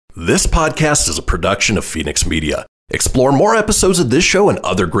This podcast is a production of Phoenix Media. Explore more episodes of this show and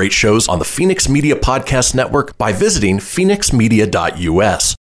other great shows on the Phoenix Media Podcast Network by visiting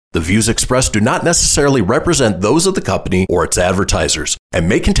phoenixmedia.us. The views expressed do not necessarily represent those of the company or its advertisers and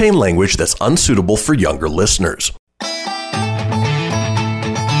may contain language that's unsuitable for younger listeners.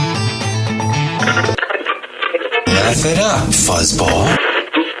 Laugh it up, fuzzball.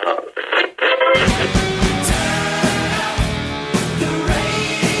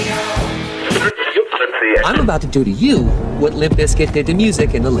 I'm about to do to you what Limp Bizkit did to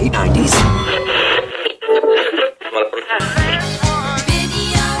music in the late 90s.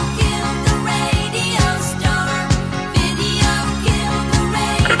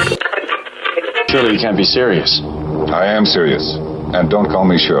 Surely you can't be serious. I am serious. And don't call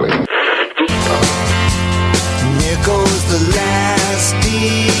me Shirley. Here goes the last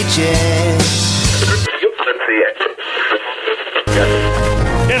DJ.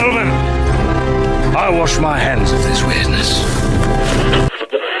 Gentlemen, I wash my hands of this weirdness.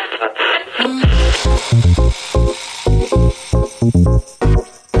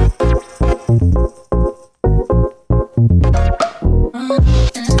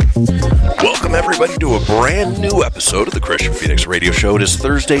 Welcome, everybody, to a brand new episode of the Christian Phoenix Radio Show. It is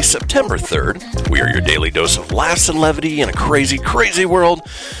Thursday, September 3rd. We are your daily dose of laughs and levity in a crazy, crazy world.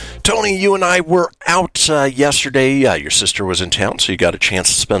 Tony, you and I were out yesterday. Your sister was in town, so you got a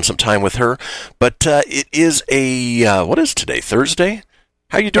chance to spend some time with her. But it is what is today, Thursday?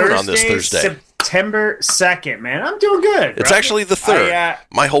 How you doing on this Thursday? September 2nd, man. I'm doing good. It's actually the 3rd.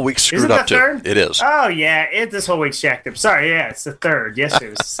 My whole week's screwed up, too. It is. Oh, yeah. This whole week's jacked up. Sorry, yeah, it's the 3rd. Yesterday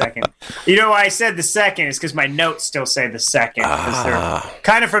was the 2nd. You know why I said the 2nd is because my notes still say the 2nd. They're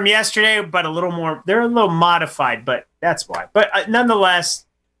kind of from yesterday, but they're a little modified, but that's why. But nonetheless,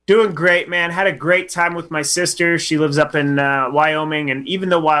 doing great, man. Had a great time with my sister. She lives up in Wyoming, and even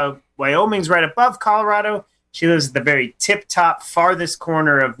though Wyoming's right above Colorado, she lives at the very tip-top, farthest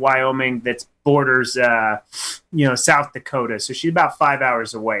corner of Wyoming that borders, South Dakota. So she's about 5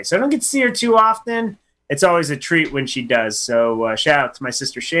 hours away. So I don't get to see her too often. It's always a treat when she does. So shout out to my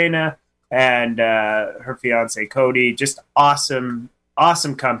sister Shayna and her fiance Cody. Just awesome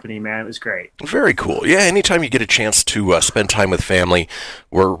company, man. It was great. Very cool. Yeah, anytime you get a chance to spend time with family,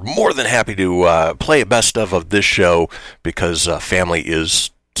 we're more than happy to play a best of this show because family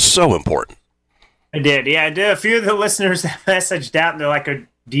is so important. I did. Yeah, I did. A few of the listeners messaged out, and they're like,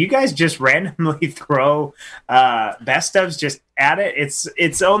 do you guys just randomly throw best ofs just at it?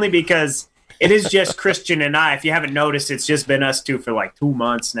 It's only because it is just Christian and I. If you haven't noticed, it's just been us two for like 2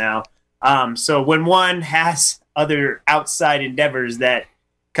 months now. So when one has other outside endeavors that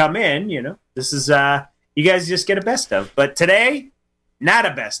come in, this is you guys just get a best of. But today, not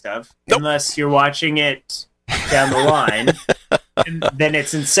a best of, unless you're watching it down the line. And then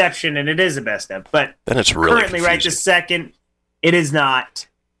it's Inception, and it is a best of. But then it's really currently, confusing. right this second, it is not.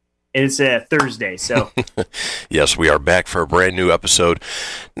 It's a Thursday, so. Yes, we are back for a brand new episode.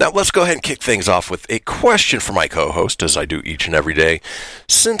 Now, let's go ahead and kick things off with a question for my co-host, as I do each and every day.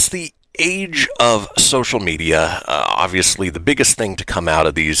 Since the age of social media, obviously the biggest thing to come out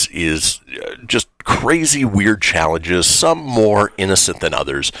of these is just crazy, weird challenges, some more innocent than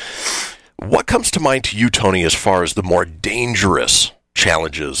others. What comes to mind to you, Tony, as far as the more dangerous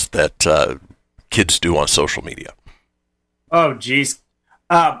challenges that kids do on social media? Oh, geez.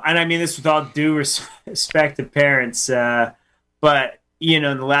 And I mean this with all due respect to parents, but, in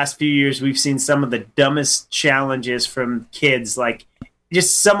the last few years, we've seen some of the dumbest challenges from kids, like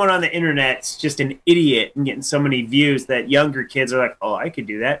just someone on the internet's just an idiot and getting so many views that younger kids are like, oh, I could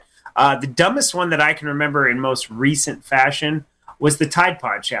do that. The dumbest one that I can remember in most recent fashion was the Tide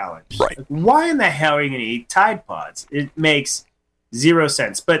Pod challenge. Right. Like, why in the hell are you going to eat Tide Pods? It makes zero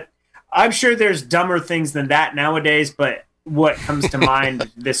sense. But I'm sure there's dumber things than that nowadays, but what comes to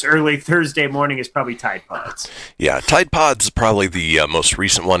mind this early Thursday morning is probably Tide Pods. Yeah, Tide Pods is probably the most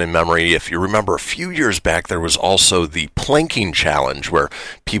recent one in memory. If you remember, a few years back, there was also the planking challenge where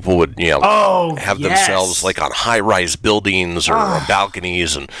people would, have themselves like on high-rise buildings or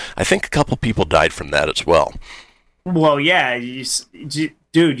balconies, and I think a couple people died from that as well. Well, yeah,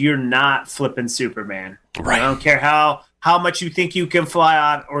 dude, you're not flipping Superman. Right. I don't care how much you think you can fly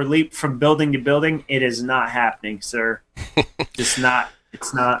on or leap from building to building. It is not happening, sir. It's not.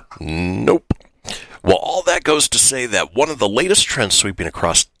 Nope. Well, all that goes to say that one of the latest trends sweeping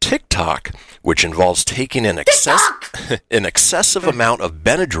across TikTok, which involves taking an excessive amount of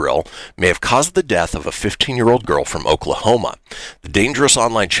Benadryl, may have caused the death of a 15-year-old girl from Oklahoma. The dangerous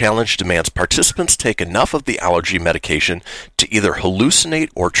online challenge demands participants take enough of the allergy medication to either hallucinate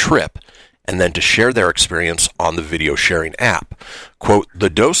or trip, and then to share their experience on the video sharing app. Quote, "The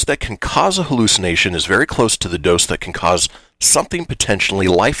dose that can cause a hallucination is very close to the dose that can cause something potentially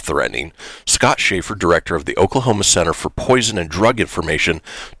life-threatening," Scott Schaefer, director of the Oklahoma Center for Poison and Drug Information,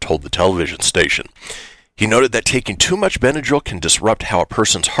 told the television station. He noted that taking too much Benadryl can disrupt how a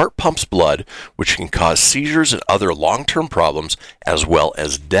person's heart pumps blood, which can cause seizures and other long-term problems, as well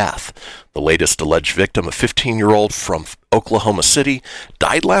as death. The latest alleged victim, a 15-year-old from Oklahoma City,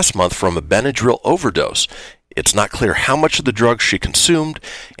 died last month from a Benadryl overdose. It's not clear how much of the drug she consumed,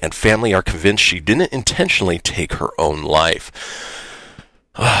 and family are convinced she didn't intentionally take her own life.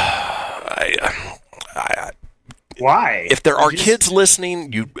 Why? If there are kids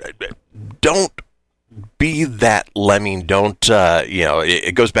listening, you don't be that lemming. Don't,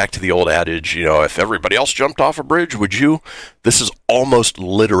 it goes back to the old adage, if everybody else jumped off a bridge, would you? This is almost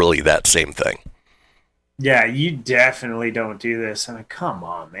literally that same thing. Yeah, you definitely don't do this. I mean, come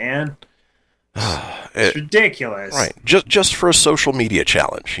on, man. It's ridiculous. Right. Just for a social media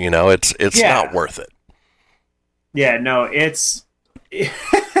challenge, it's not worth it. Yeah, no, it's... Hey,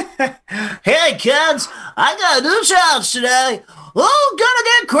 kids, I got a new challenge today. Who's gonna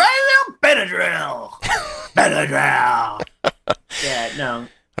get crazy on Benadryl? Benadryl. Yeah, no.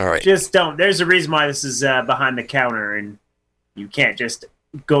 All right. Just don't. There's a reason why this is behind the counter, and you can't just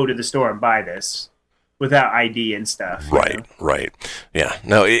go to the store and buy this without ID and stuff. Right. Yeah.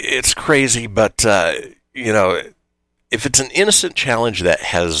 No, it's crazy, but, if it's an innocent challenge that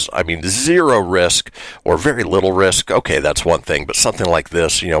has, zero risk or very little risk, okay, that's one thing. But something like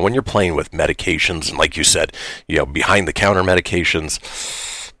this, when you're playing with medications, and like you said, behind-the-counter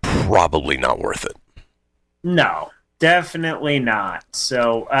medications, probably not worth it. No, definitely not.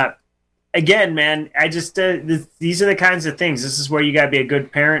 So, again, man, I just, these are the kinds of things. This is where you got to be a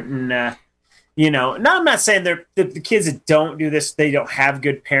good parent and, no, I'm not saying the kids that don't do this, they don't have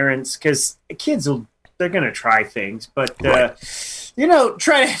good parents, because kids they're going to try things, but, try to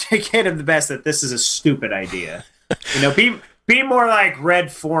educate them the best that this is a stupid idea. Be more like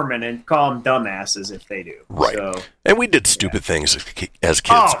Red Foreman and call them dumbasses if they do. Right. So, and we did stupid things as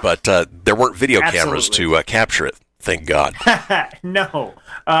kids, but there weren't video cameras to capture it. Thank God. No.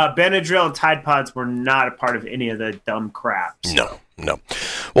 Benadryl and Tide Pods were not a part of any of the dumb crap. So. No.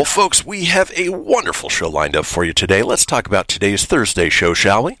 Well, folks, we have a wonderful show lined up for you today. Let's talk about today's Thursday show,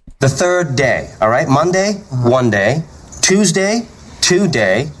 shall we? The third day, all right? Monday, 1 day. Tuesday, 2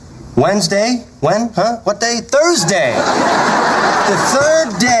 day. Wednesday, when? What day? Thursday. The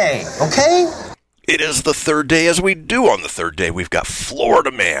third day, okay? It is the third day. As we do on the third day, we've got Florida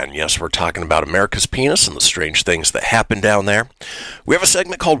Man. Yes, we're talking about America's penis and the strange things that happen down there. We have a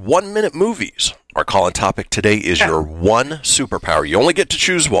segment called 1 Minute Movies. Our call-in topic today is your one superpower. You only get to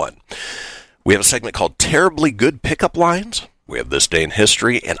choose one. We have a segment called Terribly Good Pickup Lines. We have This Day in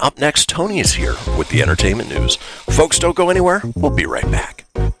History. And up next, Tony is here with the entertainment news. Folks, don't go anywhere. We'll be right back.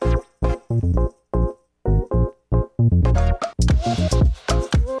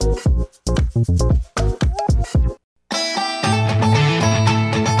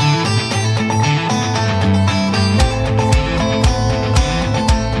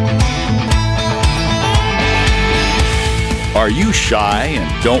 Are you shy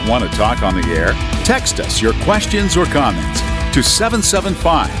and don't want to talk on the air? Text us your questions or comments to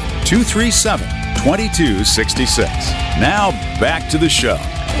 775-237-2266. Now, back to the show.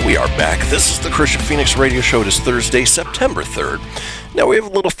 We are back. This is the Christian Phoenix Radio Show. It is Thursday, September 3rd. Now, we have a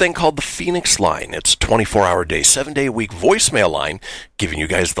little thing called the Phoenix Line. It's a 24-hour-day, 7-day-a-week voicemail line, giving you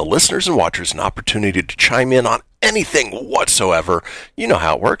guys, the listeners and watchers, an opportunity to chime in on anything whatsoever. You know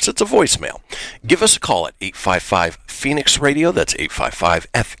how it works. It's a voicemail. Give us a call at 855-PHOENIX-RADIO. That's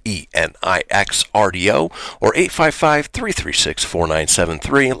 855-FENIX-RDO or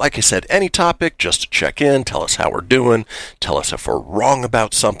 855-336-4973. Like I said, any topic, just to check in, tell us how we're doing, tell us if we're wrong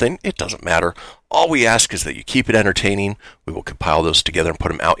about something. It doesn't matter. All we ask is that you keep it entertaining. We will compile those together and put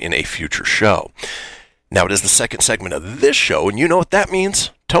them out in a future show. Now, it is the second segment of this show, and you know what that means.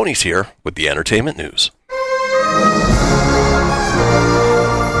 Tony's here with the entertainment news.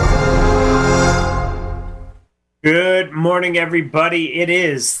 Good morning, everybody. It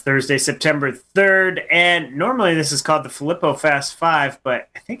is Thursday, September 3rd, and normally this is called the Filippo Fast 5, but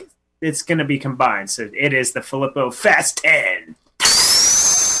I think it's going to be combined, so it is the Filippo Fast 10.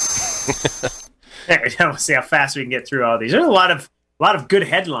 We'll see how fast we can get through all these. There's a lot of good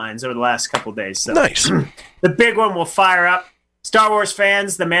headlines over the last couple days. So nice. The big one will fire up. Star Wars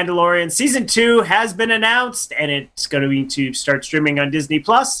fans, The Mandalorian Season 2 has been announced, and it's going to start streaming on Disney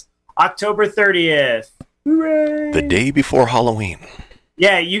Plus October 30th. Hooray! The day before Halloween.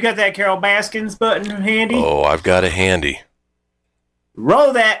 Yeah, you got that Carol Baskins button handy? Oh, I've got it handy.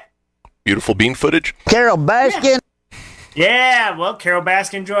 Roll that. Beautiful bean footage. Carol Baskin. Yeah, well, Carol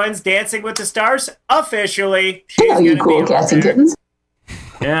Baskin joins Dancing with the Stars officially. Hello, you cool cats and kittens.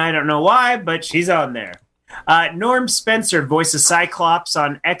 Yeah, I don't know why, but she's on there. Norm Spencer voices Cyclops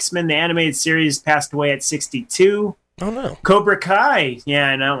on X-Men, the animated series, passed away at 62. Oh, no. Cobra Kai.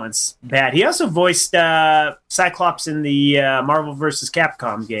 Yeah, that one's bad. He also voiced Cyclops in the Marvel vs.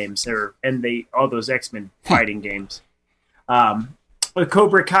 Capcom games, and all those X-Men fighting games.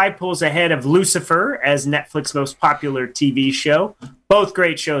 Cobra Kai pulls ahead of Lucifer as Netflix's most popular TV show. Both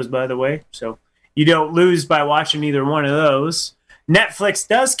great shows, by the way, so you don't lose by watching either one of those. Netflix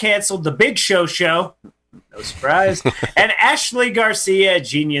does cancel The Big Show. No surprise. And Ashley Garcia,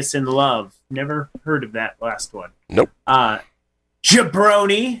 Genius in Love. Never heard of that last one. Nope.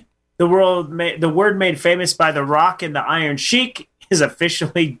 Jabroni, the word made famous by The Rock and the Iron Sheik, is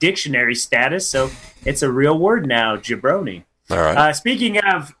officially dictionary status, so it's a real word now, jabroni. All right. Speaking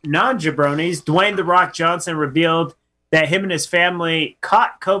of non-jabronis, Dwayne "The Rock" Johnson revealed that him and his family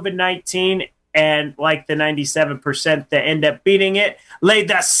caught COVID-19, and like the 97% that end up beating it, laid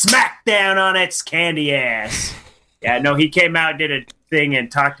the smackdown on its candy ass. Yeah, no, he came out and did a thing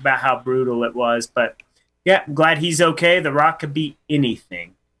and talked about how brutal it was, but yeah, I'm glad he's okay. The Rock could beat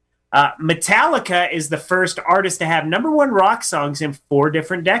anything. Metallica is the first artist to have #1 rock songs in 4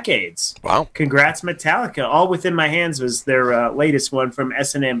 different decades. Wow. Congrats, Metallica. All Within My Hands was their latest one from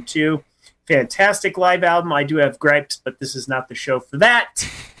S&M 2. Fantastic live album. I do have gripes, but this is not the show for that.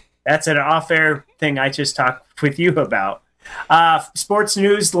 That's an off-air thing I just talked with you about. Sports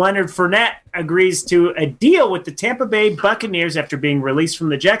news, Leonard Fournette agrees to a deal with the Tampa Bay Buccaneers after being released from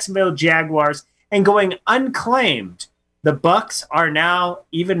the Jacksonville Jaguars and going unclaimed. The Bucs are now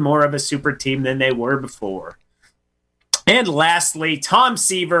even more of a super team than they were before. And lastly, Tom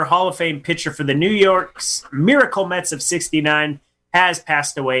Seaver, Hall of Fame pitcher for the New York's Miracle Mets of 69, has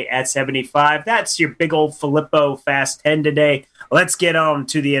passed away at 75. That's your big old Filippo Fast 10 today. Let's get on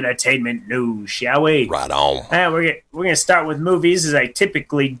to the entertainment news, shall we? Right on. We're going to start with movies, as I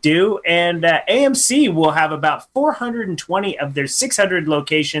typically do. And AMC will have about 420 of their 600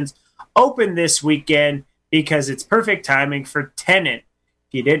 locations open this weekend, because it's perfect timing for Tenet.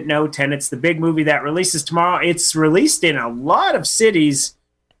 If you didn't know, Tenet's the big movie that releases tomorrow. It's released in a lot of cities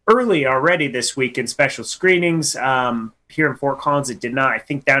early already this week in special screenings. Here in Fort Collins, it did not. I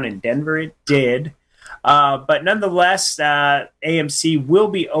think down in Denver, it did. But nonetheless, AMC will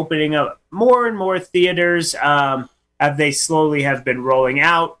be opening up more and more theaters as they slowly have been rolling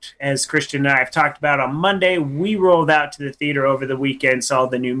out. As Christian and I have talked about on Monday, we rolled out to the theater over the weekend, saw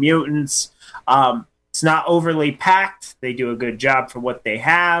The New Mutants. It's not overly packed. They do a good job for what they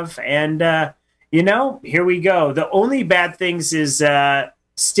have. And, here we go. The only bad things is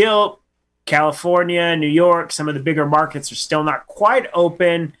still California, New York, some of the bigger markets are still not quite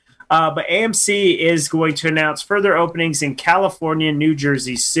open. But AMC is going to announce further openings in California, New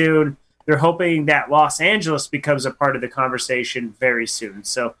Jersey soon. They're hoping that Los Angeles becomes a part of the conversation very soon.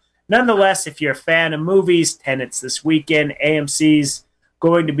 So, nonetheless, if you're a fan of movies, Tenet's this weekend. AMC's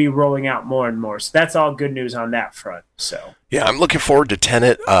going to be rolling out more and more. So that's all good news on that front. So yeah, I'm looking forward to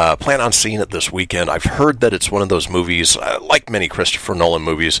Tenet. Plan on seeing it this weekend. I've heard that it's one of those movies, like many Christopher Nolan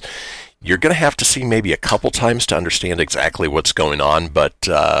movies, you're going to have to see maybe a couple times to understand exactly what's going on, but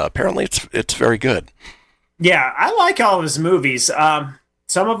apparently it's very good. Yeah, I like all of his movies.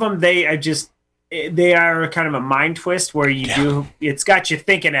 Some of them, they are kind of a mind twist where it's got you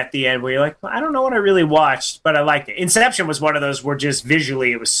thinking at the end where you're like, well, I don't know what I really watched, but I liked it. Inception was one of those where just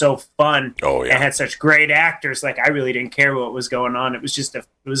visually it was so fun. Oh, yeah. And had such great actors. Like, I really didn't care what was going on. It was just it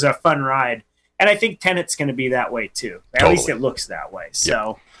was a fun ride. And I think Tenet's going to be that way too. At least it looks that way.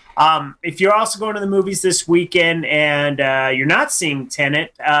 So if you're also going to the movies this weekend and you're not seeing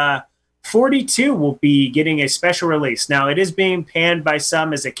Tenet, 42 will be getting a special release. Now, it is being panned by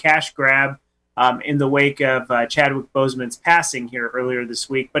some as a cash grab in the wake of Chadwick Boseman's passing here earlier this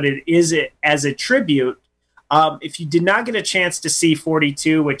week, but it is as a tribute. If you did not get a chance to see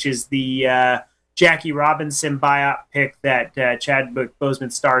 42, which is the Jackie Robinson biopic that Chadwick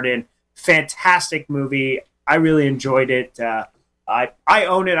Boseman starred in, fantastic movie. I really enjoyed it. I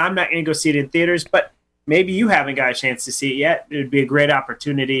own it. I'm not going to go see it in theaters, but maybe you haven't got a chance to see it yet. It would be a great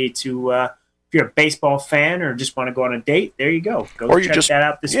opportunity to, if you're a baseball fan or just want to go on a date, there you go. Check that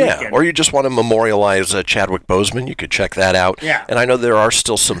out this weekend. Or you just want to memorialize Chadwick Boseman, you could check that out. Yeah. And I know there are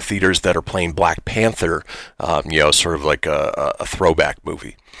still some theaters that are playing Black Panther, sort of like a throwback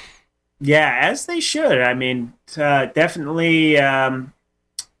movie. Yeah, as they should. I mean, definitely,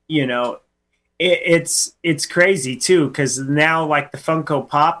 it's crazy too, because now like the Funko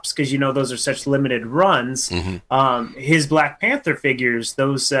Pops, because those are such limited runs. Mm-hmm. His Black Panther figures,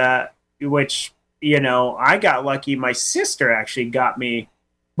 those which, I got lucky. My sister actually got me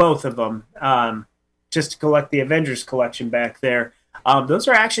both of them just to collect the Avengers collection back there. Those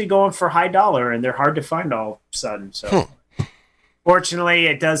are actually going for high dollar, and they're hard to find all of a sudden. So, fortunately,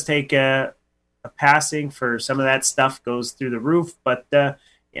 it does take a passing for some of that stuff goes through the roof. But,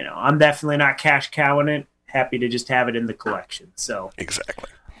 I'm definitely not cash cowing it. Happy to just have it in the collection. So exactly.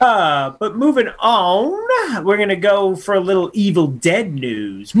 But moving on, we're going to go for a little Evil Dead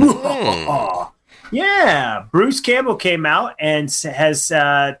news. Yeah, Bruce Campbell came out and has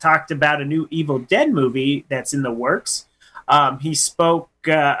talked about a new Evil Dead movie that's in the works. He spoke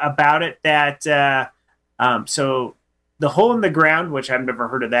about it that, so The Hole in the Ground, which I've never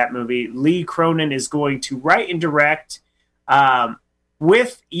heard of that movie, Lee Cronin is going to write and direct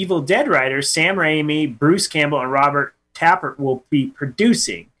with Evil Dead writers Sam Raimi, Bruce Campbell, and Robert Tappert will be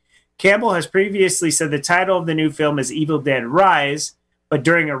producing. Campbell has previously said the title of the new film is Evil Dead Rise, but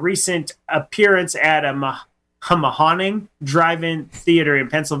during a recent appearance at a Mahoning drive-in theater in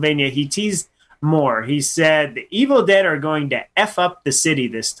Pennsylvania, he teased more. He said, the Evil Dead are going to F up the city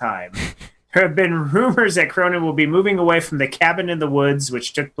this time. There have been rumors that Cronin will be moving away from the cabin in the woods,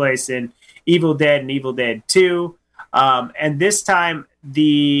 which took place in Evil Dead and Evil Dead 2. And this time,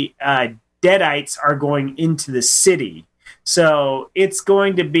 the Deadites are going into the city. So it's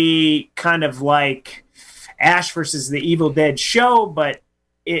going to be kind of like Ash versus the Evil Dead show, but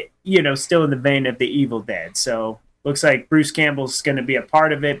it, still in the vein of the Evil Dead. So looks like Bruce Campbell's going to be a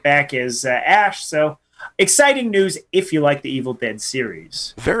part of it back as Ash. So exciting news if you like the Evil Dead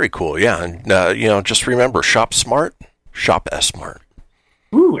series. Very cool, yeah. And, just remember, shop smart, shop S-Mart.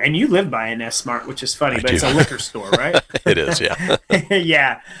 Ooh, and you live by an S-Mart, which is funny, but it's a liquor store, right? It is, yeah.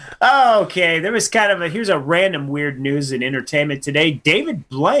 Yeah. Okay, there was here's a random weird news in entertainment today. David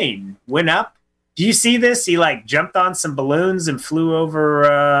Blaine went up. Do you see this? He jumped on some balloons and flew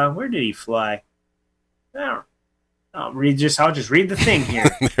over, where did he fly? I'll just read the thing here.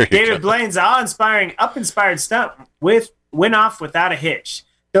 David Blaine's up-inspired stunt went off without a hitch,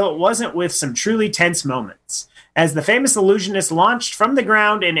 though it wasn't with some truly tense moments. As the famous illusionist launched from the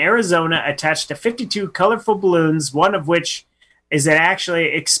ground in Arizona attached to 52 colorful balloons, one of which is an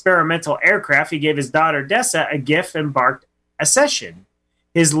actually experimental aircraft, he gave his daughter Dessa a gift and embarked a session.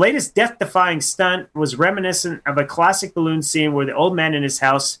 His latest death-defying stunt was reminiscent of a classic balloon scene where the old man in his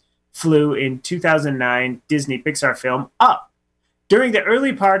house flew in 2009 Disney Pixar film Up. During the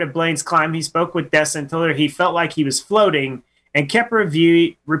early part of Blaine's climb, he spoke with Dessa and told her he felt like he was floating and kept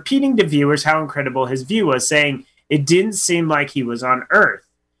repeating to viewers how incredible his view was, saying it didn't seem like he was on Earth.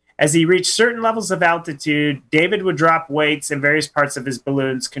 As he reached certain levels of altitude, David would drop weights in various parts of his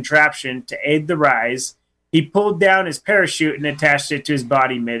balloon's contraption to aid the rise. He pulled down his parachute and attached it to his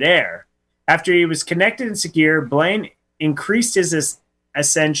body midair. After he was connected and secure, Blaine increased his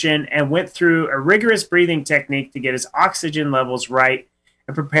ascension and went through a rigorous breathing technique to get his oxygen levels right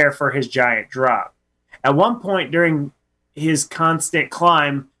and prepare for his giant drop. At one point during his constant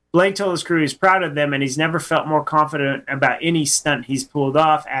climb, Blaine told his crew he's proud of them and he's never felt more confident about any stunt he's pulled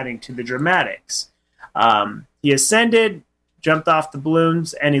off, adding to the dramatics. He ascended, jumped off the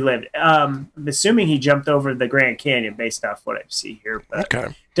balloons, and he lived. I'm assuming he jumped over the Grand Canyon based off what I see here, but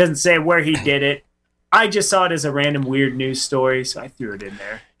it doesn't say where he did it. I just saw it as a random weird news story, so I threw it in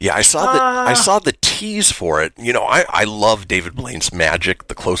there. Yeah, I saw the tease for it. I love David Blaine's magic,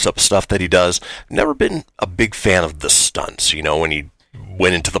 the close-up stuff that he does. Never been a big fan of the stunts, when he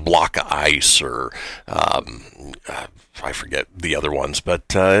went into the block of ice or I forget the other ones, but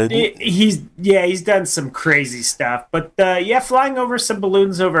he's done some crazy stuff. But flying over some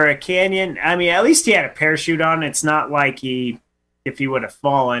balloons over a canyon. I mean, at least he had a parachute on. It's not like if he would have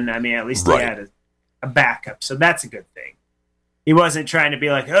fallen. I mean, at least he had a backup, so that's a good thing. He wasn't trying to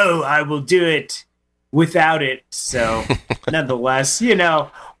be like, oh, I will do it without it. So nonetheless,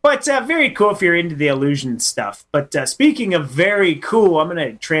 but very cool if you're into the illusion stuff. But speaking of very cool, I'm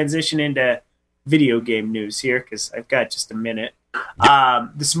going to transition into video game news here because I've got just a minute.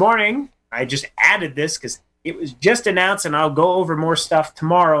 This morning, I just added this because it was just announced, and I'll go over more stuff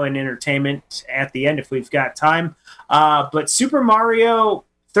tomorrow in entertainment at the end if we've got time. But Super Mario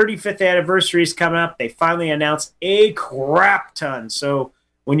 35th anniversary is coming up. They finally announced a crap ton. So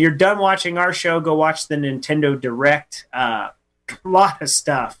when you're done watching our show, go watch the Nintendo Direct. A lot of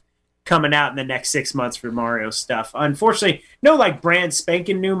stuff coming out in the next 6 months for Mario stuff. Unfortunately, no brand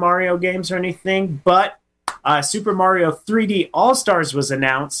spanking new Mario games or anything, but Super Mario 3D All-Stars was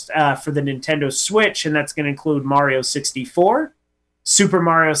announced for the Nintendo Switch, and that's going to include Mario 64, Super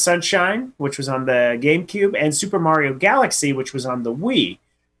Mario Sunshine, which was on the GameCube, and Super Mario Galaxy, which was on the Wii.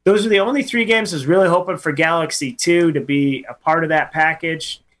 Those are the only 3 games I was really hoping for Galaxy 2 to be a part of that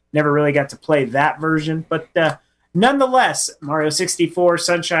package. never really got to play that version. But nonetheless, Mario 64,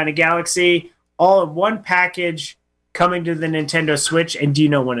 Sunshine and Galaxy, all in one package coming to the Nintendo Switch. And do you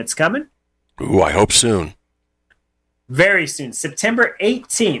know when it's coming? Ooh, I hope soon. Very soon, September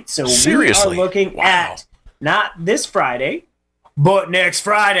 18th. So Seriously? we are looking at not this Friday, but next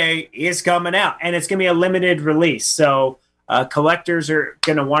Friday is coming out. And it's going to be a limited release. So collectors are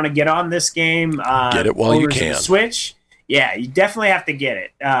going to want to get on this game. Get it while you can. Switch. Yeah, you definitely have to get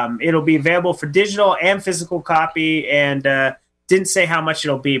it. It'll be available for digital and physical copy. And didn't say how much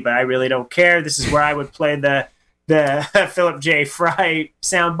it'll be, but I really don't care. This is where I would play the Philip J. Fry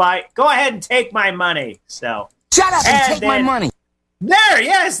soundbite. Go ahead and take my money. So shut up and take my money. There,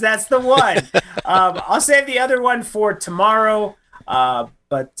 yes, that's the one. I'll save the other one for tomorrow.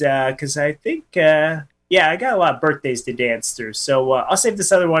 But because I think, I got a lot of birthdays to dance through. So I'll save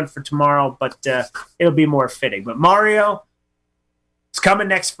this other one for tomorrow, but it'll be more fitting. But Mario, it's coming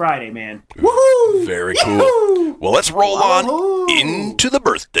next Friday, man. Woohoo! Very cool. Yahoo! Well, let's roll on into the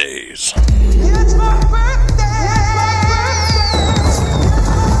birthdays. It's my birthday!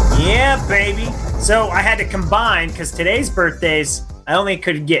 Yeah, baby. So I had to combine because today's birthdays, I only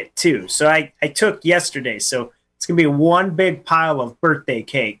could get two. So I took yesterday. So it's going to be one big pile of birthday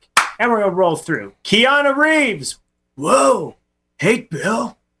cake. And we're going to roll through. Keanu Reeves. Whoa. Hey,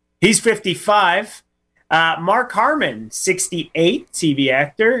 Bill. He's 55. Mark Harmon, 68, TV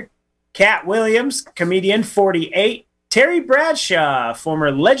actor. Cat Williams, comedian, 48. Terry Bradshaw,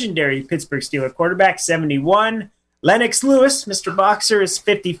 former legendary Pittsburgh Steelers quarterback, 71. Lennox Lewis, Mr. Boxer, is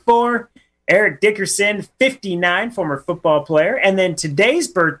 54. Eric Dickerson, 59, former football player. And then today's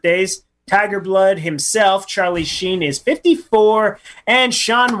birthdays, Tiger Blood himself, Charlie Sheen, is 54. And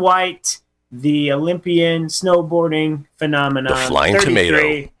Shaun White, the Olympian snowboarding phenomenon, the Flying 33.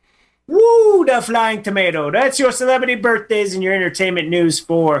 Tomato. Woo, the Flying Tomato. That's your celebrity birthdays and your entertainment news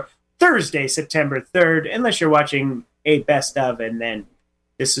for Thursday, September 3rd, unless you're watching a best of, and then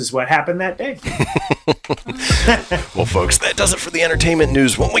this is what happened that day. Well, folks, that does it for the entertainment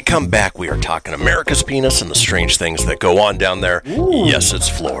news. When we come back, we are talking America's penis and the strange things that go on down there. Ooh. Yes, it's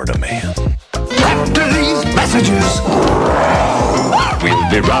Florida Man. After these messages, We'll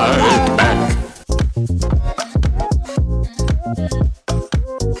be right back.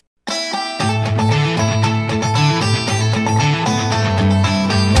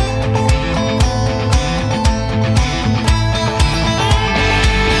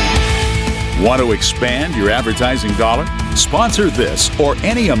 Want to expand your advertising dollar? Sponsor this or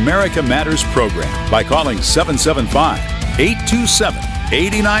any America Matters program by calling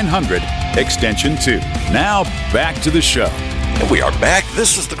 775-827-8900, extension 2. Now, back to the show. And we are back.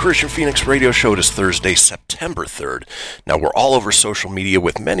 This is the Christian Phoenix Radio Show. It is Thursday, September 3rd. Now, we're all over social media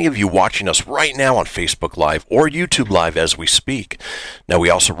with many of you watching us right now on Facebook Live or YouTube Live as we speak. Now, we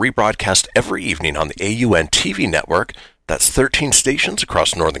also rebroadcast every evening on the AUN TV network. That's 13 stations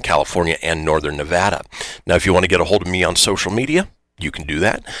across Northern California and Northern Nevada. Now, if you want to get a hold of me on social media, you can do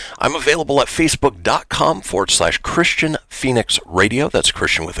that. I'm available at facebook.com/Christian Phoenix Radio. That's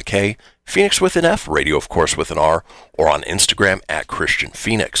Christian with a K, Phoenix with an F, radio, of course, with an R, or on Instagram at Christian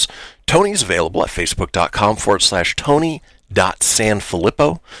Phoenix. Tony's available at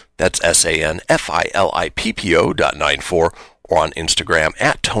facebook.com/Tony.Sanfilippo. That's SANFILIPPO.94. or on Instagram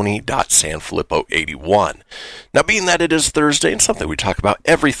at Tony.Sanfilippo81. Now, being that it is Thursday, and something we talk about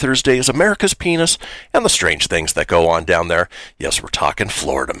every Thursday is America's penis and the strange things that go on down there. Yes, we're talking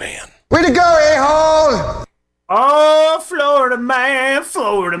Florida Man. way to go, a-hole! Oh, Florida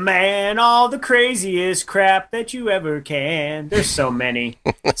man, all the craziest crap that you ever can. There's so many.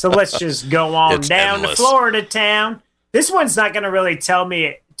 So let's just go on down endless. to Florida town. This one's not going to really tell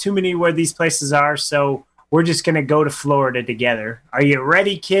me too many where these places are, so we're just going to go to Florida together. Are you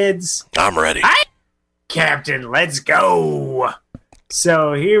ready, kids? I'm ready. Aye, Captain, let's go.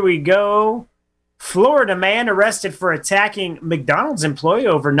 So here we go. Florida man arrested for attacking McDonald's employee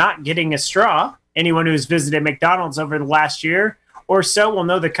over not getting a straw. Anyone who's visited McDonald's over the last year or so will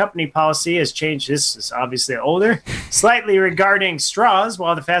know the company policy has changed. This is obviously older. Slightly regarding straws,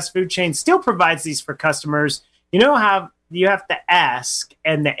 while the fast food chain still provides these for customers, you know how you have to ask,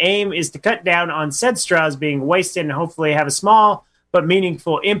 and the aim is to cut down on said straws being wasted and hopefully have a small but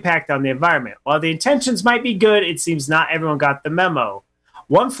meaningful impact on the environment. While the intentions might be good, it seems not everyone got the memo.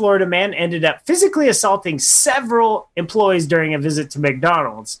 One Florida man ended up physically assaulting several employees during a visit to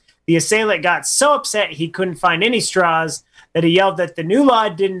McDonald's. The assailant got so upset he couldn't find any straws that he yelled that the new law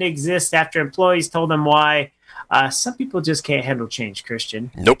didn't exist after employees told him why. Some people just can't handle change,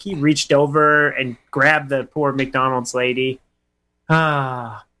 Christian. Nope. He reached over and grabbed the poor McDonald's lady.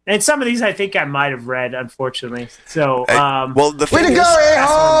 And some of these I think I might have read, unfortunately. So, well, the thing Way to go,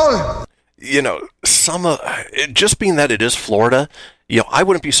 a-hole! You know, just being that it is Florida, I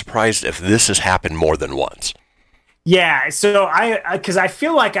wouldn't be surprised if this has happened more than once. Yeah, so because I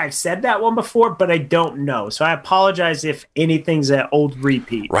feel like I've said that one before, but I don't know. So I apologize if anything's an old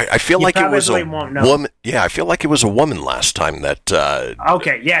repeat. Right, I feel like it was a woman. Yeah, I feel like it was a woman last time that.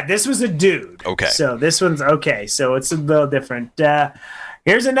 Okay, yeah, this was a dude. Okay, so this one's okay. So it's a little different.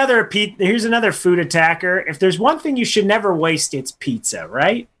 Here's another food attacker. If there's one thing you should never waste, it's pizza,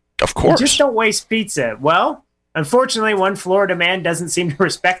 right? Of course. You just don't waste pizza. Well, unfortunately, one Florida man doesn't seem to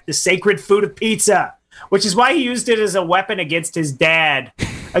respect the sacred food of pizza, which is why he used it as a weapon against his dad.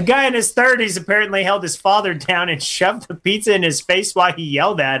 A guy in his 30s apparently held his father down and shoved the pizza in his face while he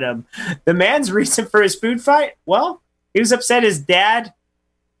yelled at him. The man's reason for his food fight? Well, he was upset his dad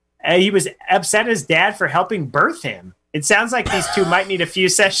for helping birth him. It sounds like these two might need a few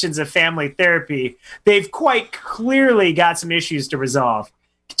sessions of family therapy. They've quite clearly got some issues to resolve.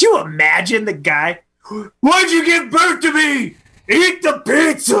 Could you imagine the guy? Why'd you give birth to me? Eat the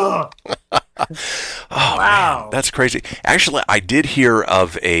pizza! Wow, man, that's crazy. Actually, I did hear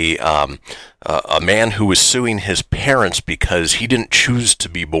of a man who was suing his parents because he didn't choose to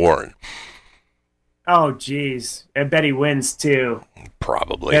be born. Oh, geez. I bet he wins, too.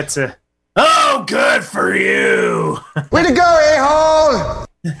 Probably. Oh, good for you! Way to go, a-hole!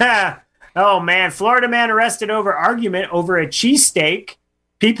 Oh, man. Florida man arrested over argument over a cheesesteak.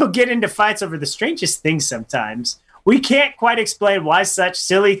 People get into fights over the strangest things sometimes. We can't quite explain why such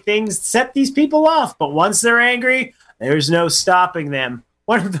silly things set these people off, but once they're angry, there's no stopping them.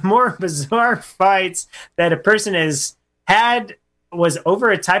 One of the more bizarre fights that a person has had was over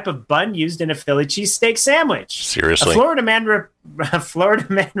a type of bun used in a Philly cheesesteak sandwich. Seriously? A Florida man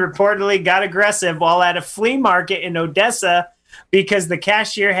reportedly got aggressive while at a flea market in Odessa because the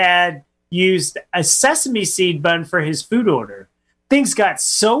cashier had used a sesame seed bun for his food order. Things got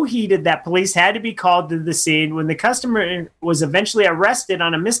so heated that police had to be called to the scene. When the customer was eventually arrested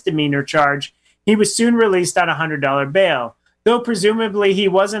on a misdemeanor charge, he was soon released on a $100 bail, though presumably he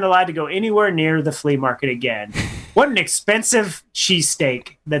wasn't allowed to go anywhere near the flea market again. What an expensive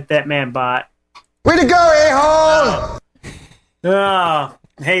cheesesteak that man bought. Way to go, a-hole! Oh,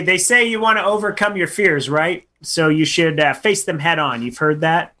 hey, they say you want to overcome your fears, right? So you should face them head on. You've heard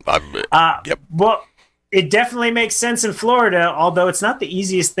that? Yep. Well, it definitely makes sense in Florida, although it's not the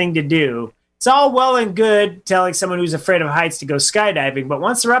easiest thing to do. It's all well and good telling someone who's afraid of heights to go skydiving, but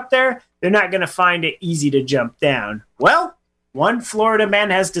once they're up there, they're not going to find it easy to jump down. Well, one Florida man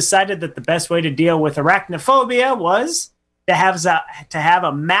has decided that the best way to deal with arachnophobia was to have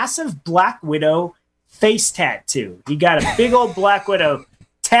a massive Black Widow face tattoo. He got a big old Black Widow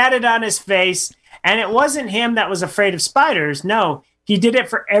tatted on his face, and it wasn't him that was afraid of spiders. No, he did it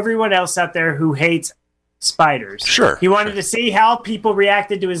for everyone else out there who hates spiders. Sure. He wanted to see how people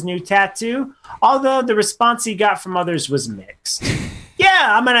reacted to his new tattoo, although the response he got from others was mixed.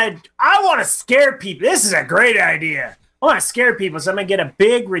 Yeah, I want to scare people. This is a great idea. I want to scare people, so I'm going to get a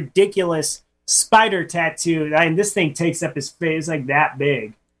big, ridiculous spider tattoo. I mean, this thing takes up his face like that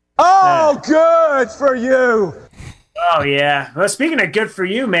big. Oh, good for you. Oh, yeah. Well, speaking of good for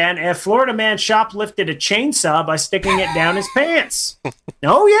you, man, a Florida man shoplifted a chainsaw by sticking it down his pants.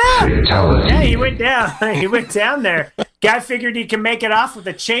 Oh, yeah. Yeah, he went down. He went down there. Guy figured he could make it off with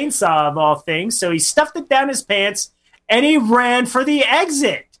a chainsaw of all things, so he stuffed it down his pants, and he ran for the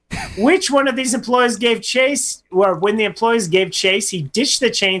exit. Which one of these employees gave chase? Or when the employees gave chase, he ditched the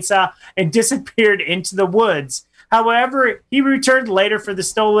chainsaw and disappeared into the woods. However, he returned later for the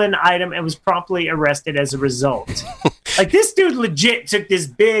stolen item and was promptly arrested as a result. Like, this dude legit took this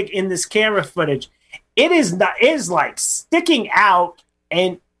big in this camera footage. It is like sticking out,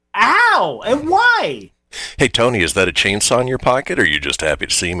 and ow, and why? Hey, Tony, is that a chainsaw in your pocket, or are you just happy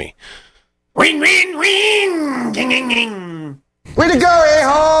to see me? Wing, wing, wing, ding, ding, ding. Way to go,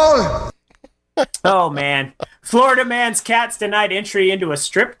 a-hole! Oh, man. Florida man's cats denied entry into a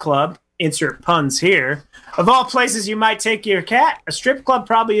strip club. Insert puns here. Of all places you might take your cat, a strip club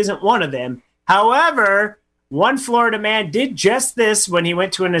probably isn't one of them. However, one Florida man did just this when he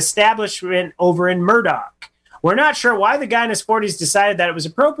went to an establishment over in Murdoch. We're not sure why the guy in his 40s decided that it was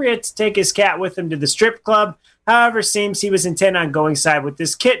appropriate to take his cat with him to the strip club. However, seems he was intent on going side with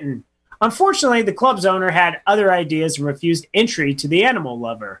this kitten. Unfortunately, the club's owner had other ideas and refused entry to the animal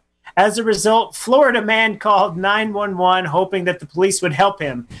lover. As a result, Florida man called 911 hoping that the police would help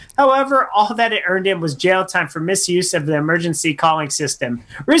him. However, all that it earned him was jail time for misuse of the emergency calling system,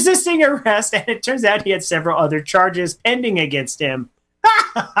 resisting arrest, and it turns out he had several other charges pending against him.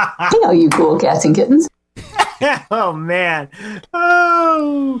 Hey, all you cool cats and kittens. Oh, man. Oh,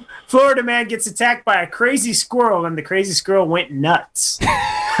 Oh, Florida man gets attacked by a crazy squirrel, and the crazy squirrel went nuts.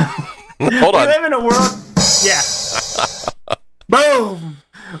 Hold on. We live in a world. Yeah. Boom.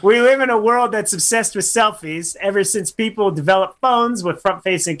 We live in a world that's obsessed with selfies. Ever since people developed phones with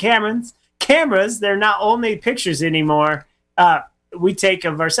front-facing cameras, they're not only pictures anymore. We take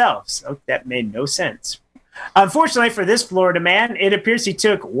of ourselves. Oh, that made no sense. Unfortunately for this Florida man, it appears he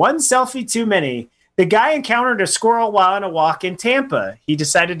took one selfie too many. The guy encountered a squirrel while on a walk in Tampa. He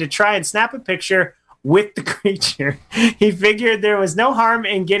decided to try and snap a picture with the creature. He figured there was no harm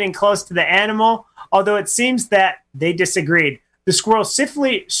in getting close to the animal, although it seems that they disagreed. The squirrel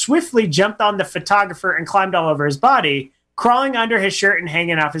swiftly jumped on the photographer and climbed all over his body, crawling under his shirt and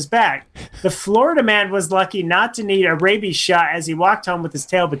hanging off his back. The Florida man was lucky not to need a rabies shot as he walked home with his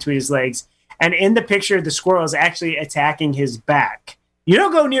tail between his legs. And in the picture, the squirrel is actually attacking his back. You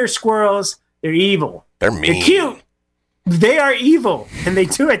don't go near squirrels. They're evil. They're mean. They're cute. They are evil, and they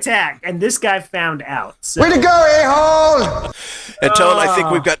do attack. And this guy found out. So. Way to go, a-hole! And Tone, I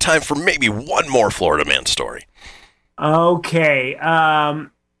think we've got time for maybe one more Florida man story. Okay. I'm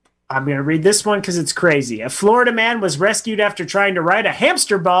going to read this one because it's crazy. A Florida man was rescued after trying to ride a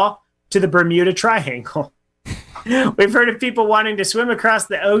hamster ball to the Bermuda Triangle. We've heard of people wanting to swim across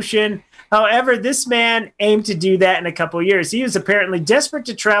the ocean. However, this man aimed to do that in a couple of years. He was apparently desperate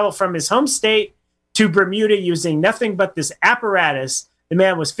to travel from his home state to Bermuda using nothing but this apparatus. The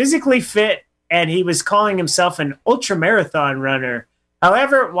man was physically fit, and he was calling himself an ultramarathon runner.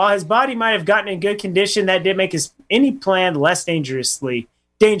 However, while his body might have gotten in good condition, that did make any plan less dangerous.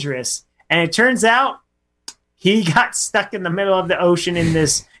 And it turns out he got stuck in the middle of the ocean in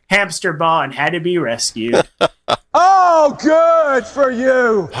this hamster ball and had to be rescued. Oh, good for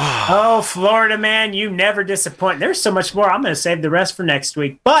you. Oh, Florida man, you never disappoint. There's so much more. I'm going to save the rest for next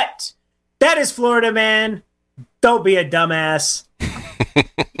week. But that is Florida man. Don't be a dumbass.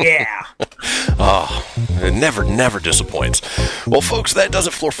 Yeah. Oh, it never disappoints. Well, folks, that does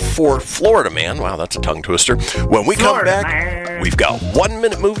it for Florida Man. Wow, that's a tongue twister. When we come back, we've got 1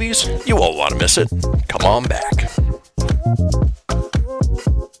 minute movies. You won't want to miss it. Come on back.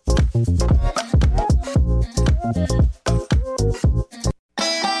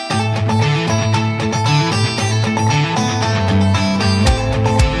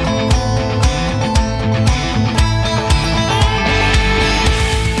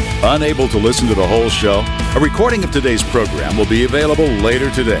 Unable to listen to the whole show? A recording of today's program will be available later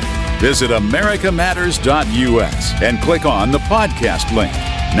today. Visit americamatters.us and click on the podcast link.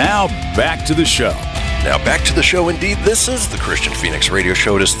 Now, back to the show. Indeed. This is the Christian Phoenix Radio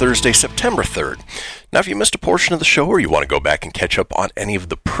Show. It is Thursday, September 3rd. Now, if you missed a portion of the show or you want to go back and catch up on any of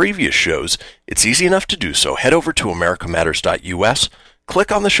the previous shows, it's easy enough to do so. Head over to americamatters.us.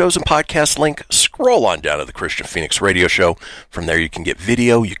 Click on the shows and podcast link, scroll on down to the Christian Phoenix Radio Show. From there you can get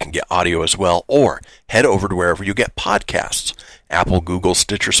video, you can get audio as well, or head over to wherever you get podcasts. Apple, Google,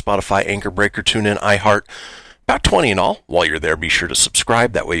 Stitcher, Spotify, Anchor Breaker, TuneIn, iHeart, about 20 in all. While you're there, be sure to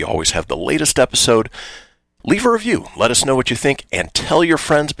subscribe. That way you always have the latest episode. Leave a review, let us know what you think, and tell your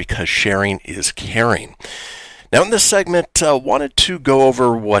friends because sharing is caring. Now in this segment, wanted to go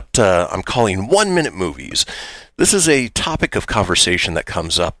over what I'm calling 1 minute movies. This is a topic of conversation that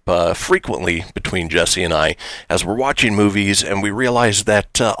comes up frequently between Jesse and I as we're watching movies, and we realize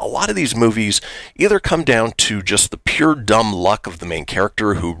that a lot of these movies either come down to just the pure dumb luck of the main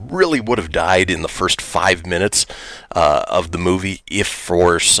character who really would have died in the first 5 minutes of the movie if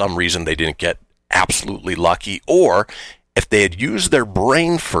for some reason they didn't get absolutely lucky, or if they had used their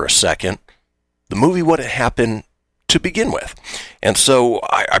brain for a second, the movie wouldn't happen to begin with. And so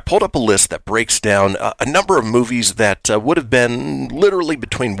I pulled up a list that breaks down a number of movies that would have been literally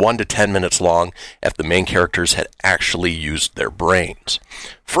between 1 to 10 minutes long if the main characters had actually used their brains.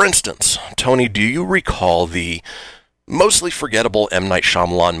 For instance, Tony, do you recall the mostly forgettable M. Night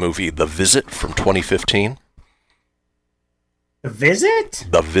Shyamalan movie, The Visit from 2015? The Visit?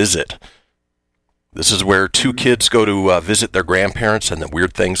 The Visit. This is where two kids go to visit their grandparents and then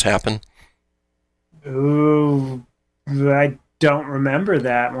weird things happen. Ooh, I don't remember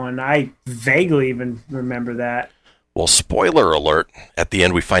that one. I vaguely even remember that. Well, spoiler alert, at the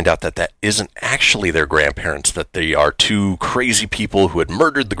end we find out that that isn't actually their grandparents, that they are two crazy people who had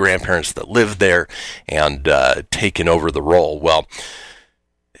murdered the grandparents that lived there and taken over the role. Well,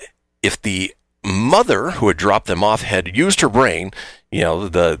 if the mother who had dropped them off had used her brain,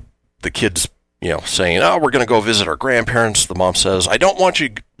 the kids, saying, "Oh, we're going to go visit our grandparents." The mom says, I don't want you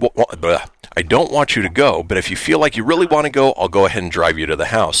to go, but if you feel like you really want to go, I'll go ahead and drive you to the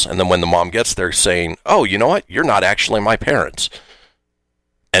house. And then when the mom gets there saying, "Oh, you know what? You're not actually my parents."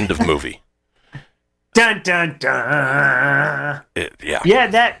 End of movie. Dun, dun, dun. Yeah,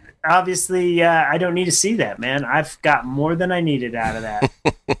 that obviously, I don't need to see that, man. I've got more than I needed out of that.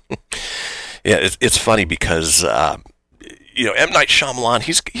 Yeah, it's funny because, M. Night Shyamalan,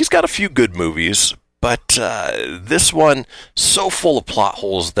 he's got a few good movies, but this one, so full of plot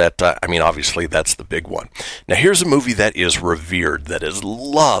holes that, obviously that's the big one. Now, here's a movie that is revered, that is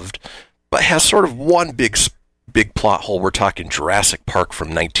loved, but has sort of one big plot hole. We're talking Jurassic Park from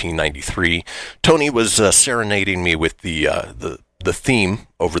 1993. Tony was serenading me with the theme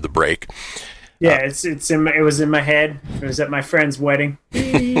over the break. Yeah, it was in my head. It was at my friend's wedding. And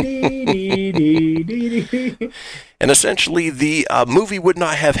essentially, the movie would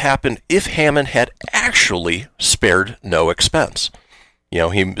not have happened if Hammond had actually spared no expense.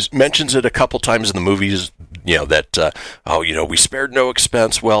 He mentions it a couple times in the movies, that, we spared no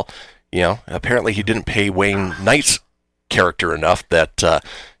expense. Well, apparently he didn't pay Wayne Knight's character enough that,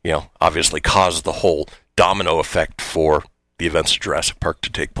 obviously caused the whole domino effect for the events of Jurassic Park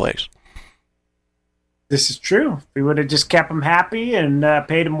to take place. This is true. If we would have just kept him happy and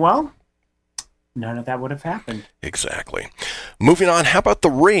paid him well, none of that would have happened. Exactly. Moving on, how about The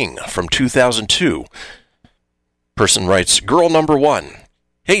Ring from 2002? Person writes, Girl number 1.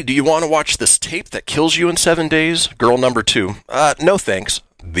 Hey, do you want to watch this tape that kills you in 7 days? Girl number 2. No thanks.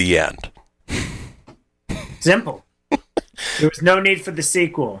 The end. Simple. There was no need for the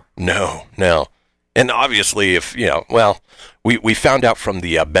sequel. No. And obviously, if, we found out from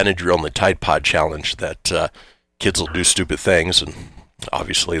the Benadryl and the Tide Pod challenge that kids will do stupid things, and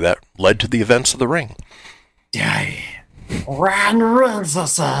obviously that led to the events of The Ring. Yeah. I know,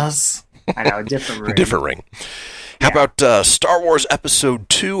 a different ring. Different ring. How about Star Wars Episode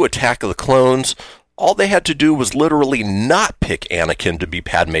 2, Attack of the Clones? All they had to do was literally not pick Anakin to be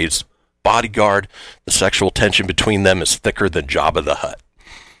Padme's bodyguard. The sexual tension between them is thicker than Jabba the Hutt.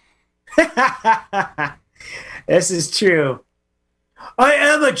 This is true. I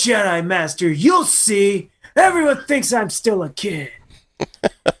am a Jedi Master. You'll see. Everyone thinks I'm still a kid.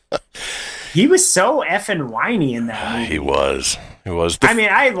 He was so effing whiny in that movie. He was.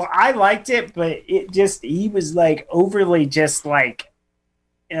 I liked it, but he was like overly just like,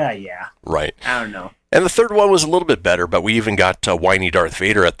 yeah. Right. I don't know. And the third one was a little bit better, but we even got whiny Darth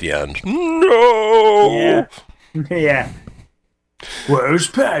Vader at the end. No! Yeah. Where's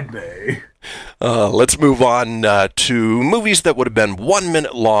Padme? Let's move on to movies that would have been 1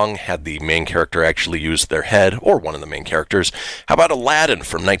 minute long had the main character actually used their head, or one of the main characters. How about Aladdin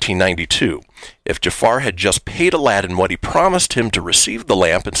from 1992? If Jafar had just paid Aladdin what he promised him to receive the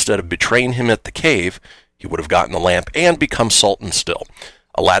lamp instead of betraying him at the cave, he would have gotten the lamp and become Sultan still.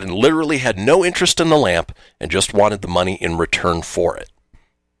 Aladdin literally had no interest in the lamp and just wanted the money in return for it.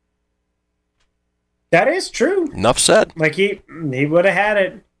 That is true. Enough said. Like he would have had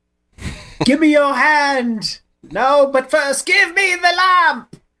it. Give me your hand. No, but first give me the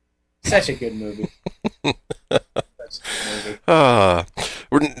lamp. Such a good movie.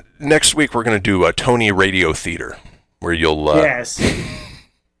 Next week we're going to do a Tony Radio Theater, where you'll.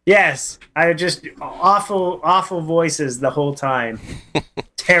 Yes. I just awful voices the whole time.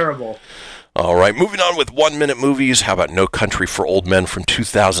 Terrible. All right, moving on with 1 minute movies. How about No Country for Old Men from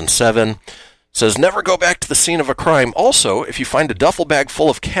 2007? Says, never go back to the scene of a crime. Also, if you find a duffel bag full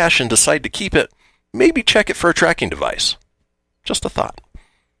of cash and decide to keep it, maybe check it for a tracking device. Just a thought.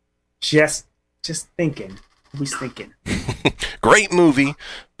 Just thinking. Always thinking. Great movie,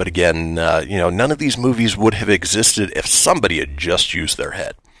 but again, none of these movies would have existed if somebody had just used their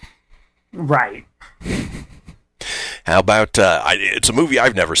head. Right. How about, it's a movie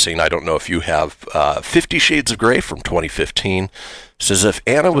I've never seen. I don't know if you have. 50 Shades of Grey from 2015. Says, if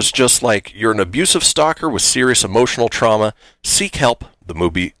Anna was just like, you're an abusive stalker with serious emotional trauma, seek help. The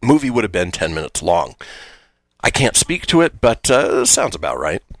movie would have been 10 minutes long. I can't speak to it, but sounds about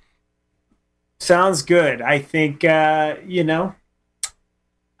right. Sounds good. I think, yeah.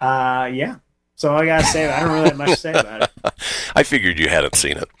 So I got to say, I don't really have much to say about it. I figured you hadn't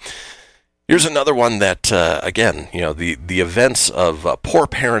seen it. Here's another one that, again, the events of poor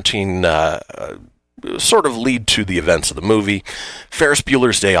parenting sort of lead to the events of the movie. Ferris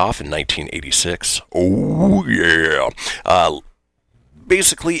Bueller's Day Off in 1986. Oh, yeah.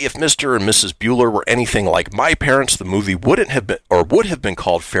 Basically, if Mr. and Mrs. Bueller were anything like my parents, the movie would have been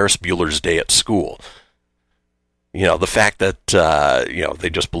called Ferris Bueller's Day at School. The fact that, they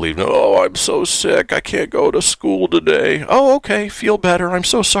just believe, oh, I'm so sick, I can't go to school today. Oh, okay, feel better. I'm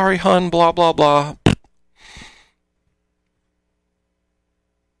so sorry, hun, blah, blah, blah.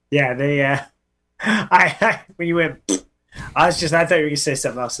 Yeah, they, when you went, I thought you were going to say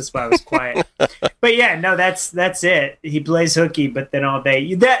something else. That's why I was quiet. But yeah, no, that's it. He plays hooky, but then all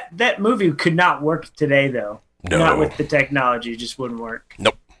day. That movie could not work today, though. No. Not with the technology. It just wouldn't work.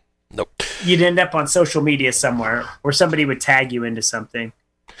 Nope. You'd end up on social media somewhere, or somebody would tag you into something.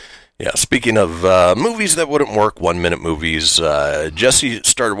 Yeah, speaking of movies that wouldn't work, 1-minute movies, Jesse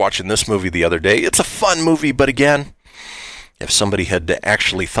started watching this movie the other day. It's a fun movie, but again, if somebody had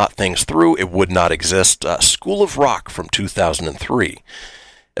actually thought things through, it would not exist. School of Rock from 2003.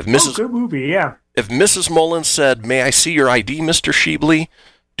 Good movie, yeah. If Mrs. Mullins said, "May I see your ID, Mr. Sheebley?"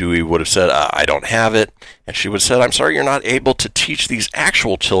 Dewey would have said, "I don't have it." And she would have said, "I'm sorry, you're not able to teach these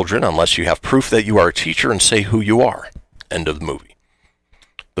actual children unless you have proof that you are a teacher and say who you are." End of the movie.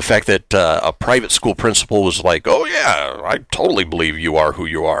 The fact that a private school principal was like, "Oh yeah, I totally believe you are who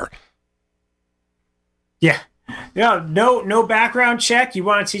you are." Yeah. Yeah, no background check. You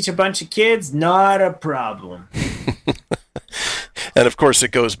want to teach a bunch of kids? Not a problem. And of course,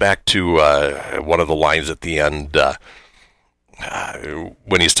 it goes back to one of the lines at the end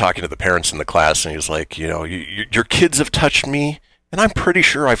when he's talking to the parents in the class, and he's like, your kids have touched me, and I'm pretty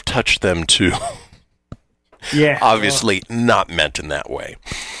sure I've touched them too. Yeah. Obviously not meant in that way.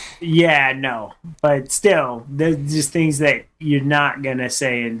 Yeah, no. But still, there's just things that you're not going to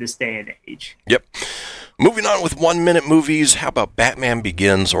say in this day and age. Yep. Moving on with 1-minute movies, how about Batman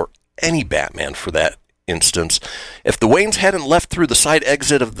Begins, or any Batman for that instance? If the Waynes hadn't left through the side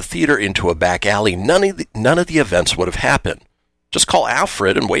exit of the theater into a back alley, none of the events would have happened. Just call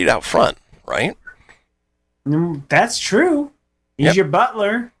Alfred and wait out front, right? That's true. He's your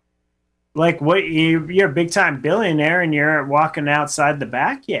butler. Like, what? You're a big time billionaire, and you're walking outside the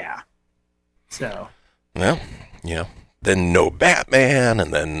back. Yeah. So. Well, then no Batman,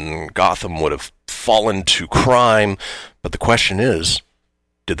 and then Gotham would have fallen to crime. But the question is,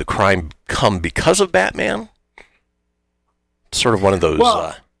 did the crime come because of Batman? Sort of one of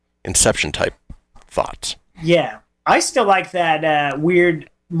those Inception type thoughts. Yeah, I still like that weird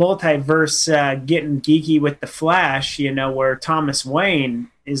multiverse getting geeky with the Flash. Where Thomas Wayne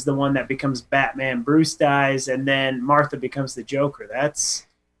is the one that becomes Batman, Bruce dies, and then Martha becomes the Joker. That's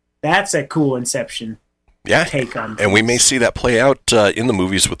a cool Inception take on things. And we may see that play out in the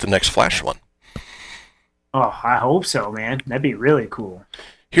movies with the next Flash one. Oh, I hope so, man. That'd be really cool.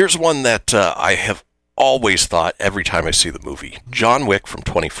 Here's one that I have always thought every time I see the movie. John Wick from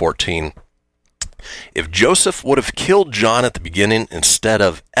 2014. If Joseph would have killed John at the beginning instead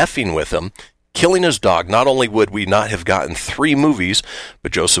of effing with him, killing his dog, not only would we not have gotten 3 movies,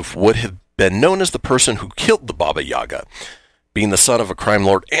 but Joseph would have been known as the person who killed the Baba Yaga. Being the son of a crime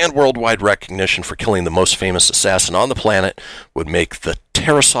lord and worldwide recognition for killing the most famous assassin on the planet would make the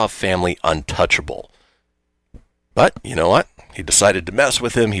Tarasov family untouchable. But you know what? He decided to mess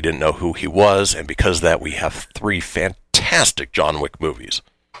with him. He didn't know who he was, and because of that, we have 3 fantastic John Wick movies.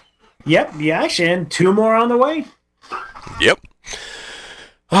 Yep, yeah, and 2 more on the way. Yep.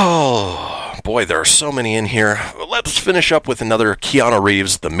 Oh, boy, there are so many in here. Let's finish up with another Keanu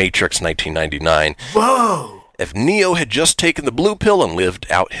Reeves, The Matrix 1999. Whoa! If Neo had just taken the blue pill and lived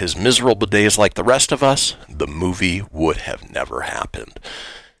out his miserable days like the rest of us, the movie would have never happened.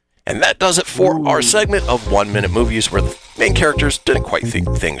 And that does it for our segment of 1-minute movies where the main characters didn't quite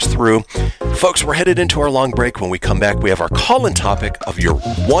think things through. Folks, we're headed into our long break. When we come back, we have our call-in topic of your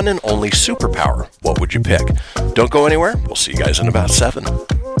one and only superpower. What would you pick? Don't go anywhere. We'll see you guys in about 7.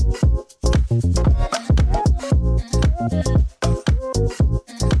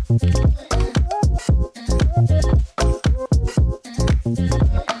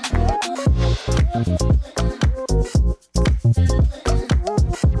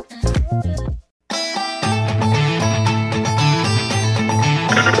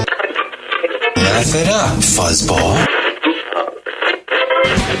 Laugh it up, fuzzball.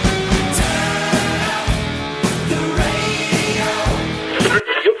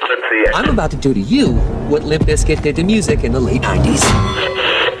 I'm about to do to you what Limp Bizkit did to music in the late 90s.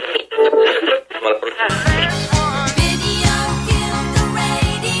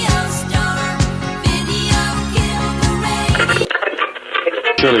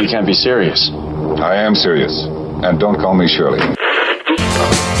 Surely you can't be serious. I am serious. And don't call me Shirley.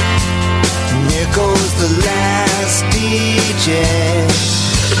 Here goes the last DJ.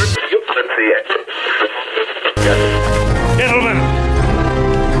 Gentlemen,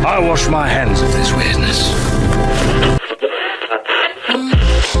 I wash my hands of this weirdness.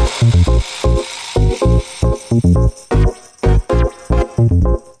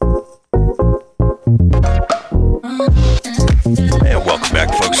 And welcome back,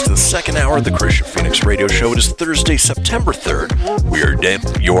 folks. folks, to the second hour of the Christian Phoenix Radio Show. It is Thursday, September 3rd. We are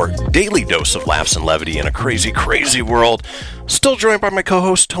your daily dose of laughs and levity in a crazy, crazy world. Still joined by my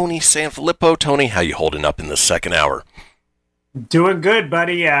co-host, Tony Sanfilippo. Tony, how you holding up in the second hour? Doing good,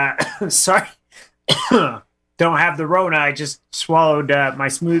 buddy. Sorry. Don't have the Rona. I just swallowed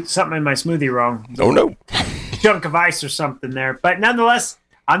something in my smoothie wrong. Oh, no. Chunk of ice or something there. But nonetheless,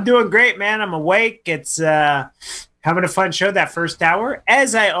 I'm doing great, man. I'm awake. It's having a fun show. That first hour,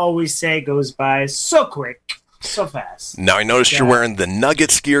 as I always say, goes by so quick, so fast. Now, I noticed you're wearing the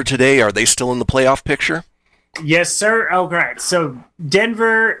Nuggets gear today. Are they still in the playoff picture? Yes, sir. Oh, great. So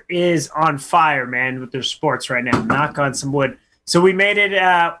Denver is on fire, man, with their sports right now. Knock on some wood. So we made it.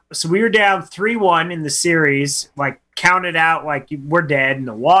 So we were down 3-1 in the series, like counted out like we're dead in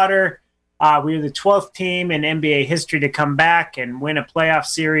the water. We were the 12th team in NBA history to come back and win a playoff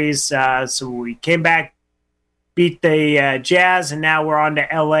series. So we came back, beat the Jazz, and now we're on to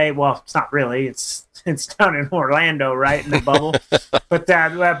LA. Well, it's not really. It's down in Orlando, right, in the bubble. But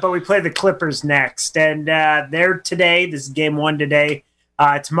we play the Clippers next. And they're today. This is game 1 today.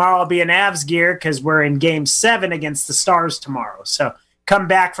 Tomorrow I'll be in Avs gear because we're in game 7 against the Stars tomorrow. So come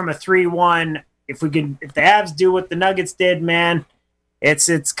back from a 3-1. If the Avs do what the Nuggets did, man,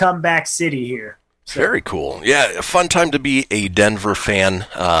 it's comeback city here. So. Very cool. Yeah, a fun time to be a Denver fan.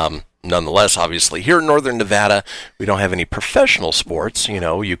 Nonetheless, obviously, here in Northern Nevada, we don't have any professional sports. You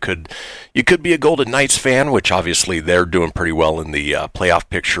know, you could be a Golden Knights fan, which obviously they're doing pretty well in the playoff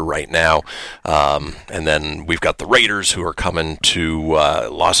picture right now. And then we've got the Raiders who are coming to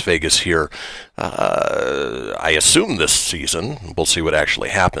Las Vegas here, I assume this season. We'll see what actually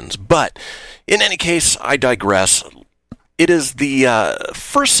happens. But in any case, I digress. It is the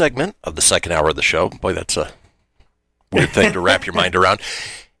first segment of the second hour of the show. Boy, that's a weird thing to wrap your mind around.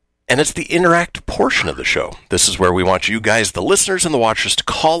 And it's the interactive portion of the show. This is where we want you guys, the listeners and the watchers, to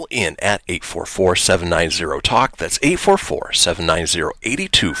call in at 844-790-TALK. That's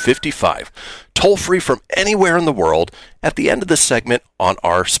 844-790-8255. Toll free from anywhere in the world at the end of this segment on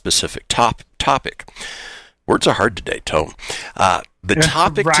our specific topic. Words are hard today, Tone. The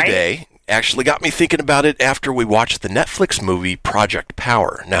topic right? today actually got me thinking about it after we watched the Netflix movie Project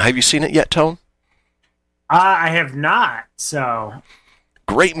Power. Now, have you seen it yet, Tone? I have not, so...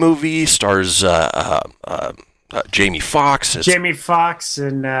 Great movie, stars Jamie Foxx. Jamie Foxx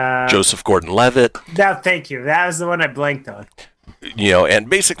and... Joseph Gordon-Levitt. No, thank you. That was the one I blanked on. You know, and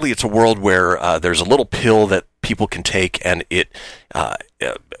basically it's a world where there's a little pill that people can take and it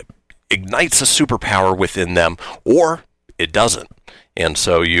ignites a superpower within them, or it doesn't. And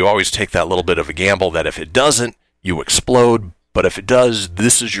so you always take that little bit of a gamble that if it doesn't, you explode. But if it does,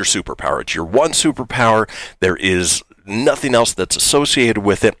 this is your superpower. It's your one superpower. There is nothing else that's associated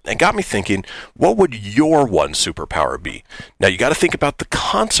with it. And got me thinking, what would your one superpower be? Now, you got to think about the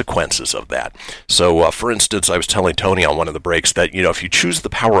consequences of that. So, for instance, I was telling Tony on one of the breaks that, you know, if you choose the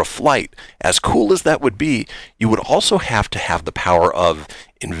power of flight, as cool as that would be, you would also have to have the power of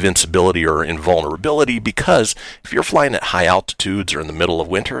invincibility or invulnerability, because if you're flying at high altitudes or in the middle of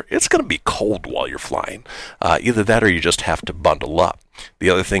winter, it's going to be cold while you're flying. Either that or you just have to bundle up.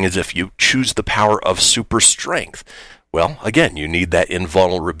 The other thing is if you choose the power of super strength, well, again, you need that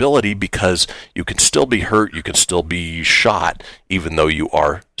invulnerability because you can still be hurt, you can still be shot, even though you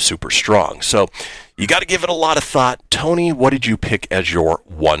are super strong. So you got to give it a lot of thought. Tony, what did you pick as your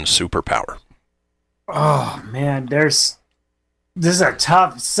one superpower? Oh, man, this is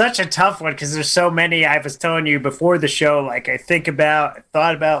such a tough one because there's so many. I was telling you before the show, like I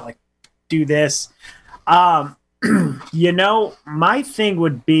thought about, like, do this. You know, my thing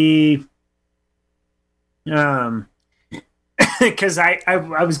would be, because I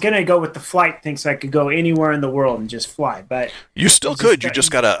was going to go with the flight thing so I could go anywhere in the world and just fly. But you still could. You just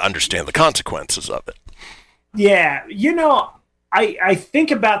got to understand the consequences of it. Yeah. You know, I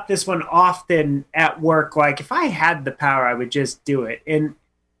think about this one often at work. Like, if I had the power, I would just do it. And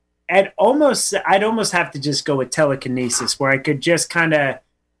I'd almost have to just go with telekinesis, where I could just kind of,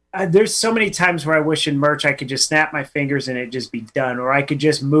 there's so many times where I wish in merch I could just snap my fingers and it just be done. Or I could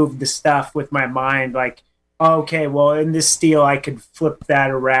just move the stuff with my mind, like, okay, well, in this steel, I could flip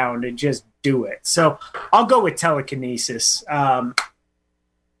that around and just do it. So I'll go with telekinesis.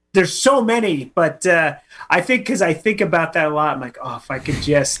 There's so many, but I think because I think about that a lot, I'm like, oh, if I could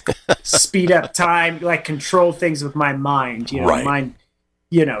just speed up time, like control things with my mind, you know, right. mind,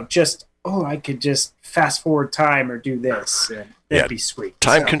 you know, just, I could just fast forward time or do this. That'd be sweet.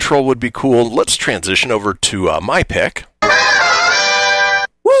 Time control would be cool. Let's transition over to my pick.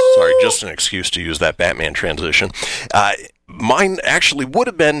 Sorry, just an excuse to use that Batman transition. Mine actually would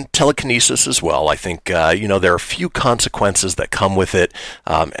have been telekinesis as well. I think, there are a few consequences that come with it,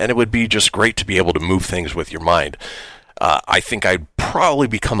 and it would be just great to be able to move things with your mind. I think I'd probably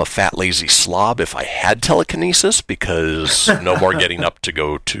become a fat, lazy slob if I had telekinesis, because no more getting up to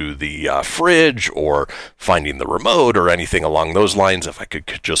go to the fridge or finding the remote or anything along those lines if I could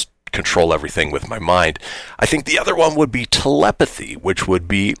just control everything with my mind. I think the other one would be telepathy, which would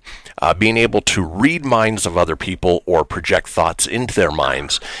be being able to read minds of other people or project thoughts into their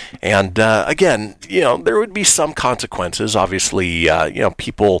minds. And again, there would be some consequences. Obviously,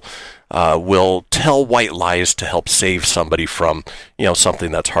 people will tell white lies to help save somebody from, something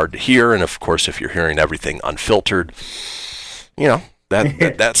that's hard to hear. And of course, if you're hearing everything unfiltered,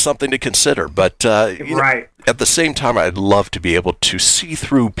 that's something to consider. But right. At the same time, I'd love to be able to see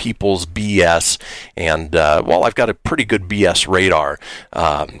through people's BS. And while I've got a pretty good BS radar,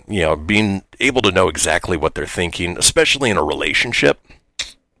 being able to know exactly what they're thinking, especially in a relationship,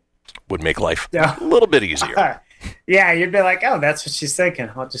 would make life a little bit easier. Yeah, you'd be like, oh, that's what she's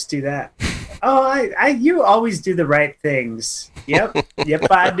thinking. I'll just do that. Oh, you always do the right things. Yep,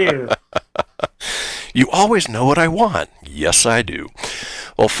 I do. You always know what I want. Yes, I do.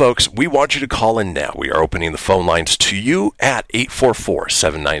 Well, folks, we want you to call in now. We are opening the phone lines to you at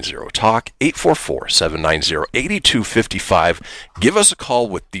 844-790-TALK, 844-790-8255. Give us a call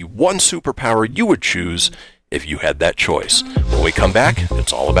with the one superpower you would choose if you had that choice. When we come back,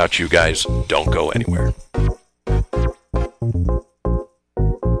 it's all about you guys. Don't go anywhere.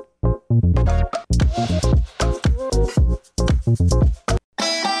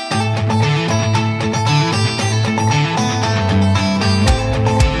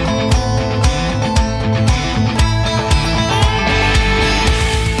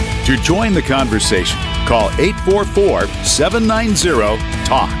 To join the conversation, call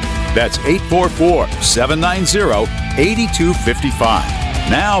 844-790-TALK. That's 844-790-8255.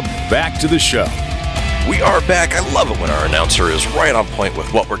 Now, back to the show. We are back. I love it when our announcer is right on point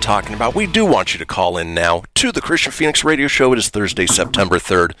with what we're talking about. We do want you to call in now to the Christian Phoenix Radio Show. It is Thursday, September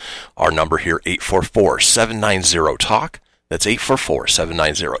 3rd. Our number here, 844-790-TALK. That's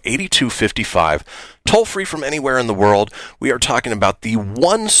 844-790-8255. Toll free from anywhere in the world. We are talking about the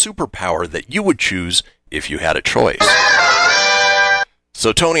one superpower that you would choose if you had a choice.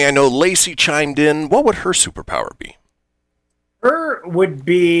 So, Tony, I know Lacey chimed in. What would her superpower be? Her would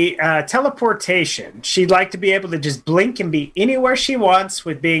be teleportation. She'd like to be able to just blink and be anywhere she wants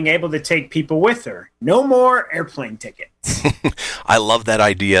with being able to take people with her. No more airplane tickets. I love that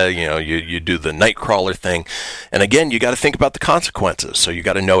idea. You do the Nightcrawler thing. And again, you got to think about the consequences. So you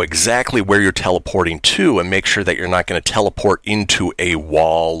got to know exactly where you're teleporting to and make sure that you're not going to teleport into a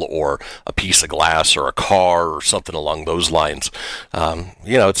wall or a piece of glass or a car or something along those lines.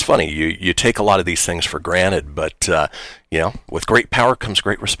 It's funny. You take a lot of these things for granted, but with great power comes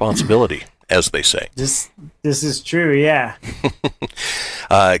great responsibility, as they say. This is true, yeah.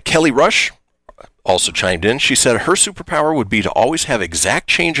 Kelly Rush also chimed in. She said her superpower would be to always have exact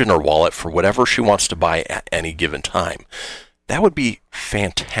change in her wallet for whatever she wants to buy at any given time. That would be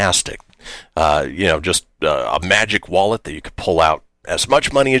fantastic. Just a magic wallet that you could pull out as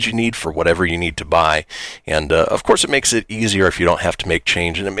much money as you need for whatever you need to buy. And, of course, it makes it easier if you don't have to make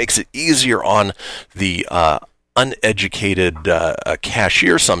change, and it makes it easier on the uneducated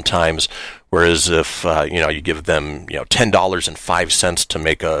cashier sometimes, whereas if you give them $10.05 to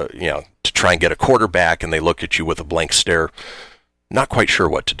make to try and get a quarter back, and they look at you with a blank stare, not quite sure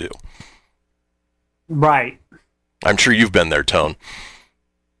what to do. Right. I'm sure you've been there, Tone.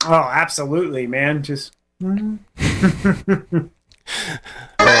 Oh, absolutely, man. Just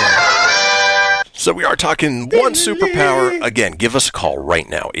So we are talking one superpower. Again, give us a call right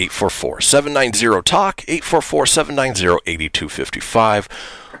now, 844-790-TALK, 844-790-8255.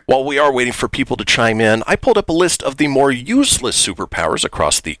 While we are waiting for people to chime in, I pulled up a list of the more useless superpowers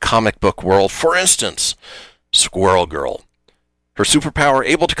across the comic book world. For instance, Squirrel Girl. Her superpower,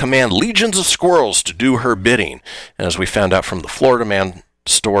 able to command legions of squirrels to do her bidding. And as we found out from the Florida Man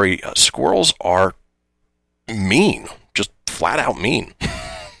story, squirrels are mean, just flat out mean.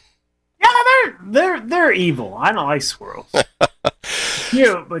 Yeah, they're evil. I don't like squirrels. But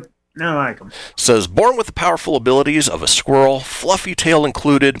I like them. Says, born with the powerful abilities of a squirrel, fluffy tail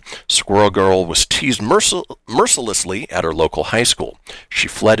included, Squirrel Girl was teased mercilessly at her local high school. She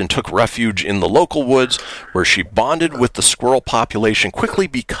fled and took refuge in the local woods, where she bonded with the squirrel population, quickly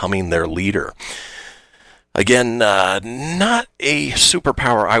becoming their leader. Again, not a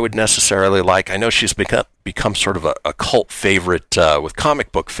superpower I would necessarily like. I know she's become sort of a cult favorite with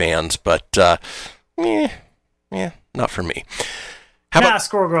comic book fans, but not for me.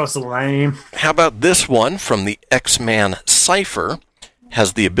 Squirrel Girl's lame. How about this one from the X-Man Decipher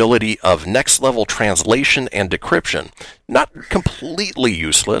has the ability of next-level translation and decryption. Not completely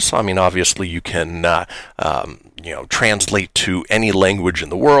useless. I mean, obviously you can translate to any language in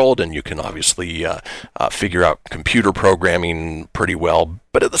the world, and you can obviously figure out computer programming pretty well.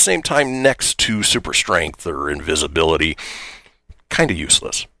 But at the same time, next to super strength or invisibility, kind of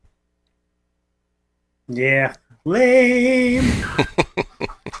useless. Yeah, lame.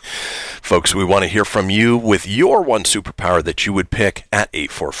 Folks, we want to hear from you with your one superpower that you would pick at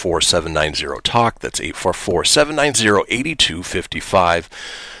 844-790-TALK. That's 844-790-8255.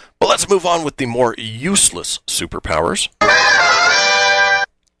 But let's move on with the more useless superpowers. How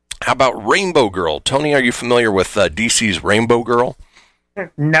about Rainbow Girl? Tony, are you familiar with DC's Rainbow Girl?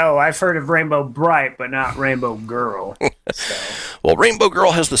 No, I've heard of Rainbow Bright, but not Rainbow Girl. So. Well, Rainbow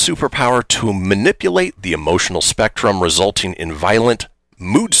Girl has the superpower to manipulate the emotional spectrum, resulting in violent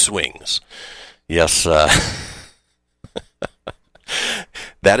mood swings. Yes, that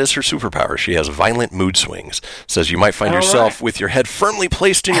is her superpower. She has violent mood swings. Says you might find yourself with your head firmly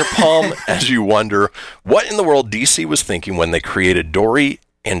placed in your palm as you wonder what in the world DC was thinking when they created Dory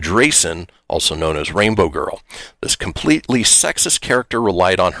Andreessen, also known as Rainbow Girl. This completely sexist character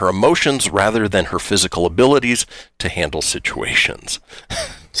relied on her emotions rather than her physical abilities to handle situations.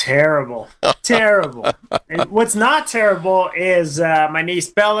 Terrible. Terrible. And what's not terrible is my niece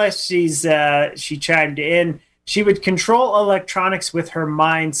Bella, she chimed in. She would control electronics with her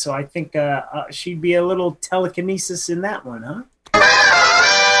mind, so I think she'd be a little telekinesis in that one, huh?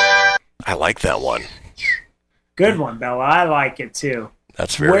 I like that one. Good one, Bella. I like it, too.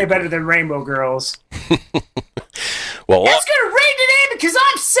 That's very way better than Rainbow Girls. Well, it's going to rain today because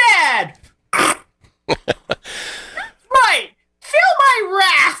I'm sad. Right. Feel my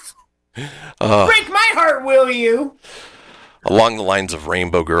wrath. Break my heart, will you? Along the lines of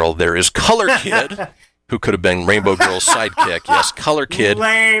Rainbow Girl, there is Color Kid, who could have been Rainbow Girl's sidekick. Yes, Color Kid.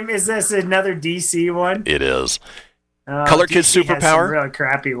 Lame. Is this another DC one? It is. Color Kid's superpower. Has some really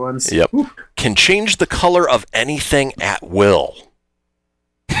crappy ones. Yep. Ooh. Can change the color of anything at will.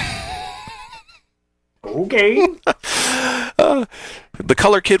 Okay. The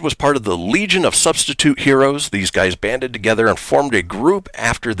Color Kid was part of the Legion of Substitute Heroes. These guys banded together and formed a group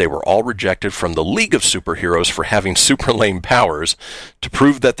after they were all rejected from the League of Superheroes for having super lame powers to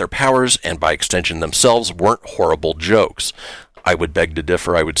prove that their powers, and by extension themselves, weren't horrible jokes. I would beg to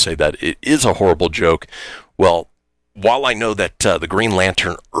differ. I would say that it is a horrible joke. Well, while I know that the Green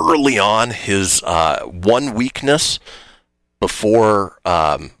Lantern early on, his one weakness before,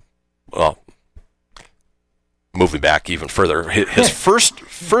 moving back even further, his first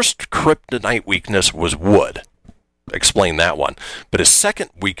kryptonite weakness was wood. Explain that one. But his second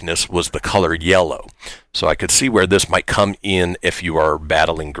weakness was the color yellow. So I could see where this might come in if you are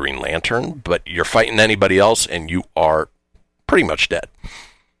battling Green Lantern, but you're fighting anybody else and you are pretty much dead.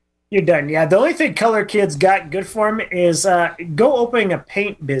 You're done. Yeah, the only thing Color Kid's got good for him is go opening a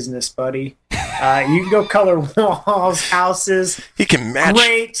paint business, buddy. You can go color walls, houses. He can match.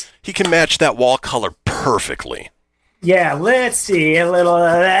 Great. He can match that wall color perfectly. Yeah, let's see a little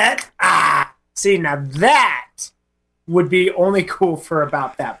of that. See, now that would be only cool for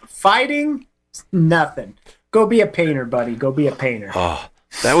about that. But fighting, nothing. Go be a painter, buddy. Go be a painter. Oh,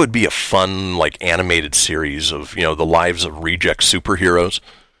 that would be a fun, like, animated series of, the lives of reject superheroes.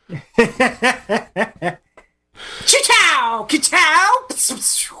 Cha-chow! Ka-chow!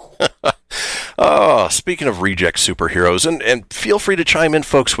 Oh, speaking of reject superheroes, and feel free to chime in,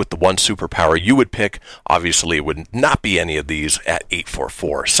 folks, with the one superpower you would pick. Obviously, it would not be any of these at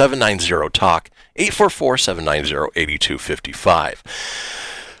 844-790-TALK, 844-790-8255.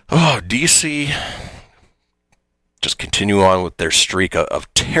 Oh, DC, just continue on with their streak of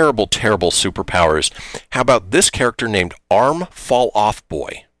terrible, terrible superpowers. How about this character named Arm Fall Off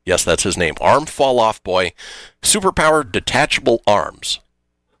Boy? Yes, that's his name, Arm Fall Off Boy. Superpower, detachable arms.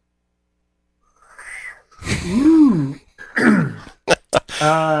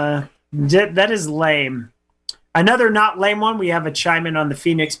 That is lame. Another not lame one. We have a chime in on the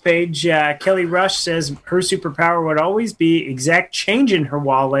Phoenix page. Kelly Rush says her superpower would always be exact change in her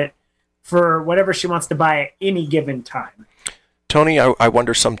wallet for whatever she wants to buy at any given time. Tony, I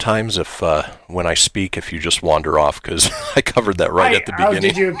wonder sometimes if when I speak, if you just wander off, because I covered that right at the beginning. Oh,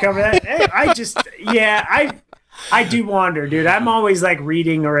 did you cover that? I do wander, dude. I'm always like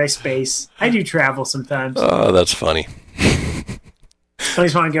reading or I space. I do travel sometimes. Oh, that's funny. I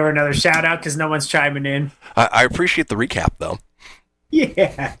just want to give her another shout out because no one's chiming in. I appreciate the recap, though.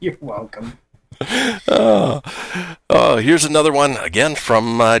 Yeah, you're welcome. Here's another one, again,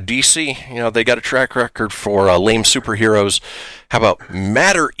 from DC. You know, they got a track record for lame superheroes. How about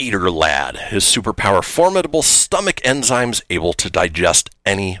Matter Eater Lad? His superpower, formidable stomach enzymes able to digest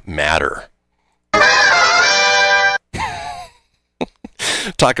any matter.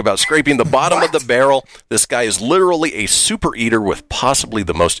 Talk about scraping the bottom of the barrel. This guy is literally a super eater with possibly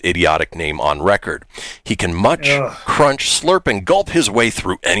the most idiotic name on record. He can munch, crunch, slurp, and gulp his way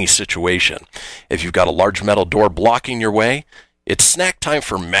through any situation. If you've got a large metal door blocking your way, it's snack time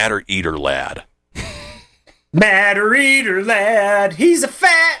for Matter Eater Lad. Matter Eater Lad, he's a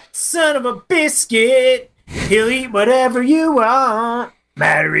fat son of a biscuit. He'll eat whatever you want.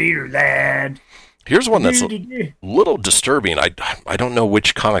 Matter Eater Lad. Here's one that's a little disturbing. I don't know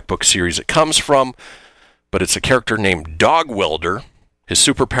which comic book series it comes from, but it's a character named Dog Welder. His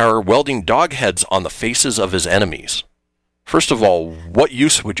superpower, welding dog heads on the faces of his enemies. First of all, what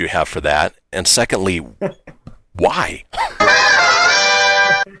use would you have for that? And secondly, why?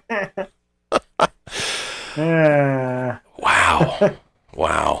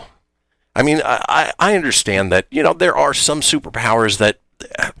 Wow. I mean, I understand that, you know, there are some superpowers that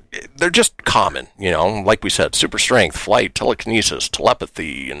they're just common, you know, like we said, super strength, flight, telekinesis,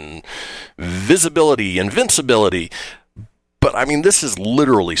 telepathy, and visibility, invincibility. But, I mean, this is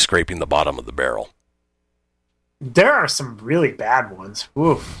literally scraping the bottom of the barrel. There are some really bad ones.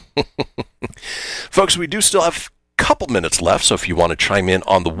 Oof. Folks, we do still have a couple minutes left, so if you want to chime in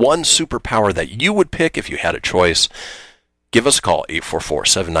on the one superpower that you would pick if you had a choice, give us a call,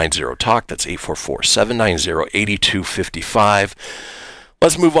 844-790-TALK. That's 844-790-8255.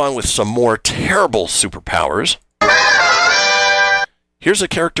 Let's move on with some more terrible superpowers. Here's a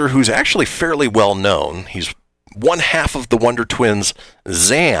character who's actually fairly well known. He's one half of the Wonder Twins,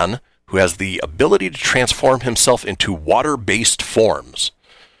 Zan, who has the ability to transform himself into water-based forms.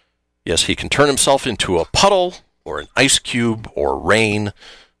 Yes, he can turn himself into a puddle, or an ice cube, or rain,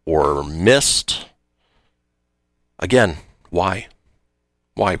 or mist. Again, why?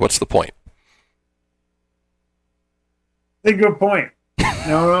 Why? What's the point? A good point.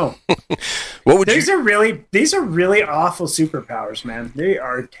 No. What would these are really awful superpowers, man. They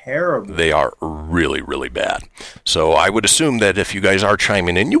are terrible. They are really, really bad. So I would assume that if you guys are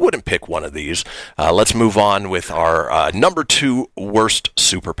chiming in, you wouldn't pick one of these. Let's move on with our number 2 worst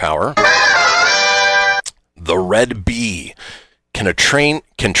superpower. The Red Bee can train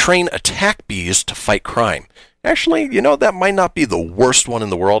attack bees to fight crime. Actually, you know, that might not be the worst one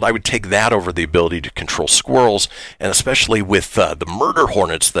in the world. I would take that over the ability to control squirrels, and especially with the murder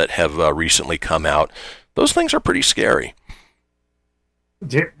hornets that have recently come out. Those things are pretty scary.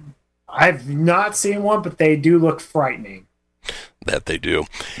 I've not seen one, but they do look frightening. That they do.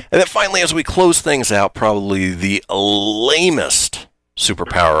 And then finally, as we close things out, probably the lamest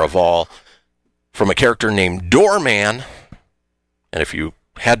superpower of all, from a character named Doorman. And if you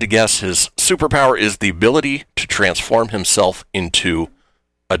had to guess, his superpower is the ability to transform himself into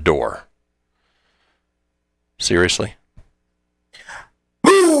a door. Seriously?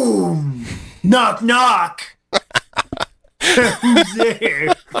 Boom! Knock, knock! Who's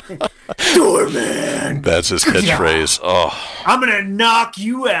there? Doorman! That's his catchphrase. Oh, I'm gonna knock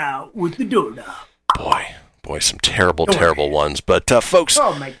you out with the doorknob. Boy, some terrible ones. But, folks,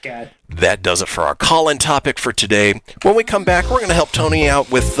 oh my God, that does it for our call-in topic for today. When we come back, we're going to help Tony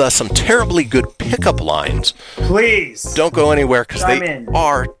out with some terribly good pickup lines. Please. Don't go anywhere, because they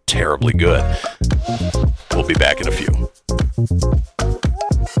are terribly good. We'll be back in a few.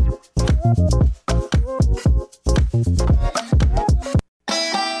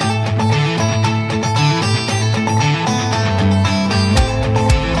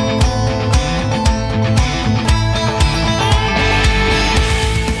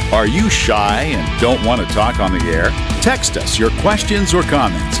 Are you shy and don't want to talk on the air? Text us your questions or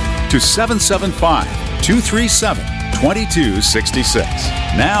comments to 775-237-2266.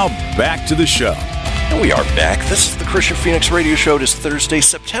 Now, back to the show. And we are back. This is the Christian Phoenix Radio Show. It is Thursday,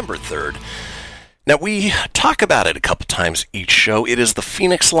 September 3rd. Now, we talk about it a couple times each show. It is the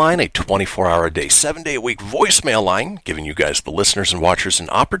Phoenix line, a 24-hour-a-day, 7-day-a-week voicemail line, giving you guys, the listeners and watchers, an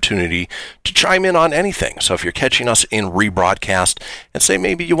opportunity to chime in on anything. So if you're catching us in rebroadcast and say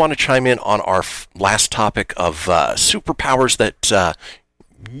maybe you want to chime in on our last topic of superpowers that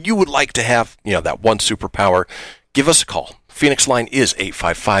you would like to have, you know, that one superpower, give us a call. Phoenix line is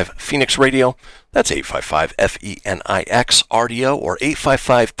 855-PHOENIX-RADIO. That's 855-FENIX-RDO or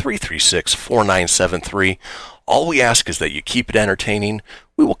 855-336-4973. All we ask is that you keep it entertaining.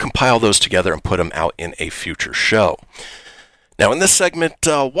 We will compile those together and put them out in a future show. Now, in this segment,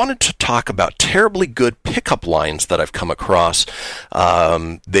 wanted to talk about terribly good pickup lines that I've come across.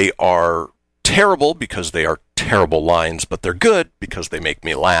 They are terrible because they are terrible lines, but they're good because they make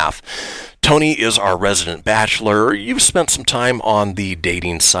me laugh. Tony is our resident bachelor. You've spent some time on the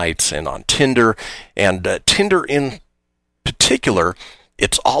dating sites and on Tinder, and Tinder in particular,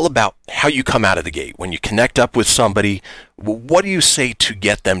 it's all about how you come out of the gate. When you connect up with somebody, what do you say to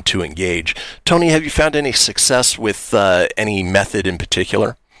get them to engage? Tony, have you found any success with any method in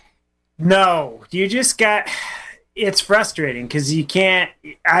particular? No, you just got... It's frustrating because you can't.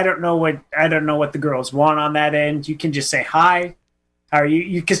 I don't know what the girls want on that end. You can just say hi. How are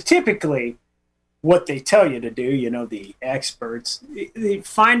you? Because typically, what they tell you to do, the experts, they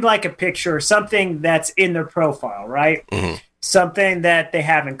find like a picture or something that's in their profile, right? Mm-hmm. Something that they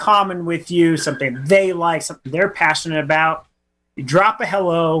have in common with you, something they like, something they're passionate about. You drop a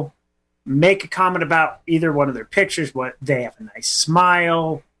hello, make a comment about either one of their pictures. What they have a nice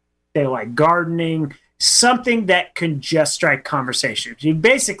smile, they like gardening. Something that can just strike conversation. You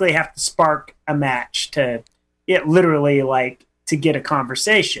basically have to spark a match to get a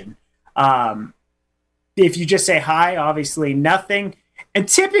conversation. If you just say hi, obviously nothing. And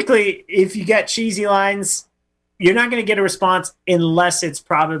typically, if you get cheesy lines, you're not going to get a response unless it's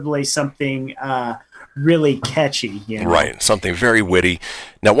probably something really catchy. Right, something very witty.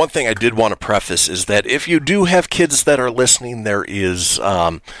 Now, one thing I did want to preface is that if you do have kids that are listening, there is...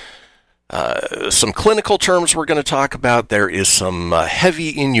 some clinical terms we're going to talk about. There is some heavy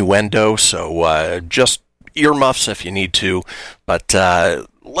innuendo, so just earmuffs if you need to. But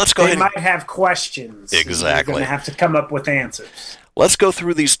let's go ahead. They might have questions. Exactly. You're going to have to come up with answers. Let's go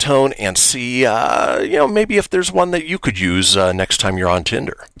through these, Tone, and see, maybe if there's one that you could use next time you're on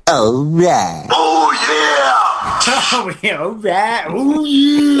Tinder. All right. Oh, yeah! Oh, yeah, all right.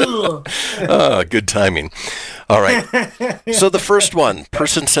 Oh, yeah. Good timing. All right. So the first one,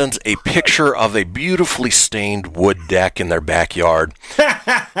 person sends a picture of a beautifully stained wood deck in their backyard.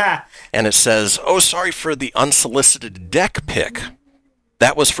 And it says, "Oh, sorry for the unsolicited deck pic.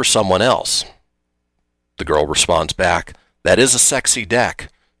 That was for someone else." The girl responds back, "That is a sexy deck.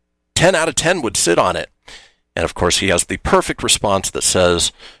 10 out of 10 would sit on it." And of course, he has the perfect response that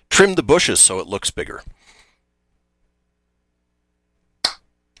says, "Trim the bushes so it looks bigger."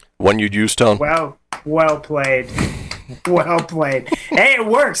 One you'd use, Tone? Well played. Well played. Hey, it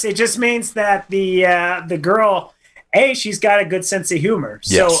works. It just means that the girl, she's got a good sense of humor.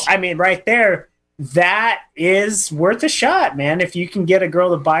 Yes. So, I mean, right there, that is worth a shot, man. If you can get a girl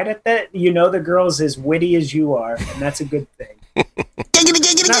to bite at that, the girl's as witty as you are, and that's a good thing.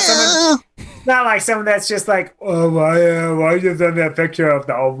 It's not like someone that's just like, "Oh, why you send that picture of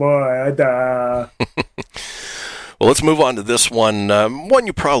the old boy?" Well, let's move on to this one. One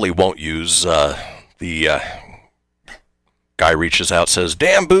you probably won't use. The guy reaches out, says,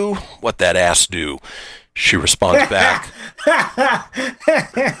 "Damn, boo, what that ass do?" She responds back.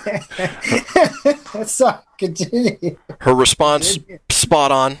 So, continue. Her response,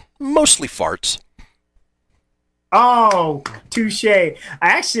 spot on, mostly farts. Oh, touche.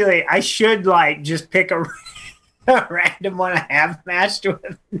 I should just pick a random one I have matched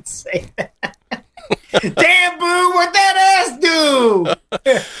with and say that. Damn, boo, what that ass do?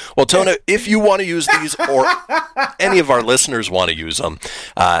 Well, Tona, if you want to use these or any of our listeners want to use them,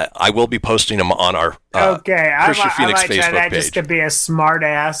 I will be posting them on our Christian Phoenix I might Facebook try that page. Just to be a smart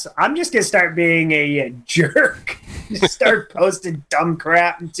ass. I'm just going to start being a jerk. Just start posting dumb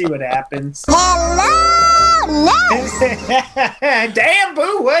crap and see what happens. Hello, Damn,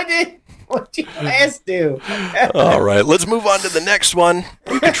 boo, what do you guys do? All right, let's move on to the next one.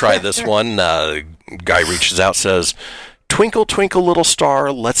 You can try this one. Guy reaches out, says, "Twinkle, twinkle, little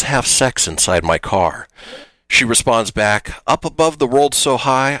star, let's have sex inside my car." She responds back, "Up above the world so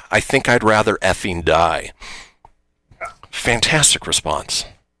high, I think I'd rather effing die." Fantastic response.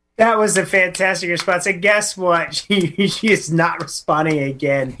 That was a fantastic response. And guess what? She is not responding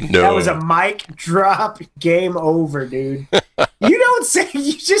again. No. That was a mic drop. Game over, dude.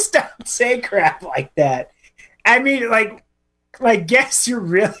 You just don't say crap like that. I mean, guess you're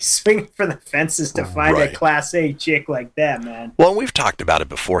really swinging for the fences to find a Class A chick like that, man. Well, we've talked about it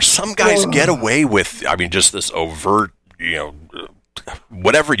before. Some guys get away with, just this overt,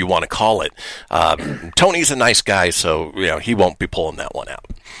 whatever you want to call it. Tony's a nice guy, so, he won't be pulling that one out.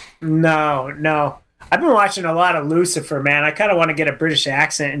 No. I've been watching a lot of Lucifer, man. I kind of want to get a British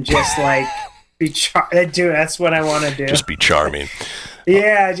accent and just, be dude, that's what I want to do. Just be charming.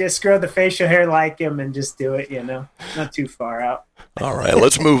 Yeah, just grow the facial hair like him and just do it, Not too far out. All right,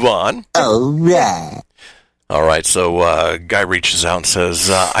 let's move on. All right. All right, so guy reaches out and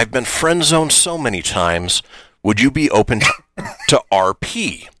says, "I've been friend zoned so many times. Would you be open to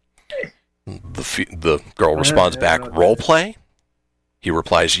RP?" The girl responds back, "Role play?" He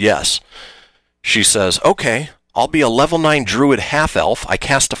replies, "Yes." She says, okay, I'll be a level 9 druid half-elf. I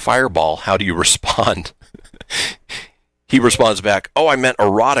cast a fireball. How do you respond? He responds back, oh, I meant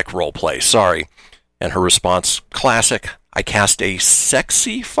erotic roleplay. Sorry. And her response, classic, I cast a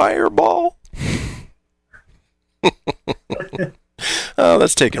sexy fireball? Oh,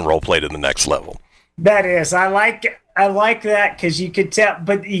 that's taking roleplay to the next level. That is. I like that because you could tell,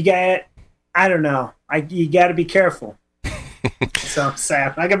 but you got, I don't know. You got to be careful. So I'm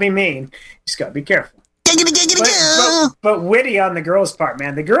not going to be mean. You just got to be careful. But witty on the girls' part,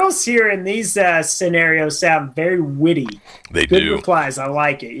 man. The girls here in these scenarios sound very witty. They Good do. replies. I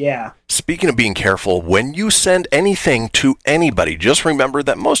like it. Yeah. Speaking of being careful, when you send anything to anybody, just remember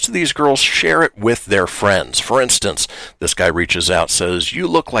that most of these girls share it with their friends. For instance, this guy reaches out, says, you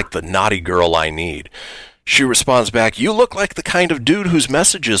look like the naughty girl I need. She responds back, you look like the kind of dude whose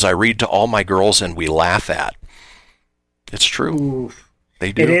messages I read to all my girls and we laugh at. It's true. Oof.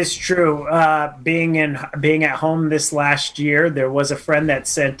 They do. It is true. Being at home this last year, there was a friend that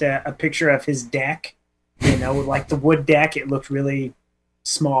sent a picture of his deck. Like the wood deck. It looked really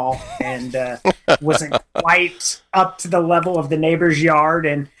small and wasn't quite up to the level of the neighbor's yard.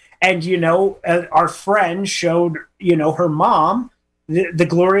 And our friend showed her mom the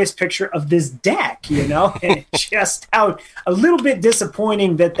glorious picture of this deck. And just how a little bit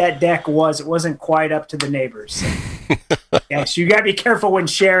disappointing that deck was. It wasn't quite up to the neighbors. Yeah, so you got to be careful when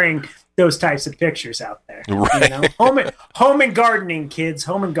sharing those types of pictures out there. Right. Home and gardening, kids.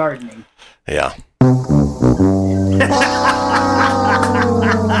 Home and gardening. Yeah.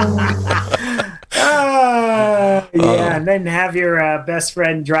 Yeah, and then have your best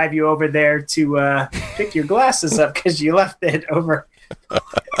friend drive you over there to pick your glasses up because you left it over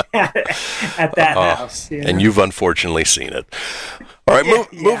at that house. And you've unfortunately seen it. All right,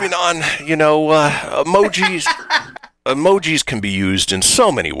 moving on. Emojis. Emojis can be used in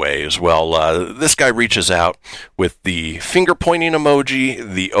so many ways. Well, this guy reaches out with the finger-pointing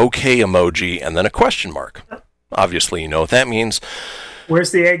emoji, the OK emoji, and then a question mark. Obviously, you know what that means.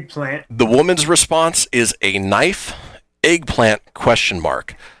 Where's the eggplant? The woman's response is a knife, eggplant, question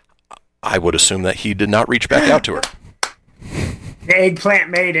mark. I would assume that he did not reach back out to her. The eggplant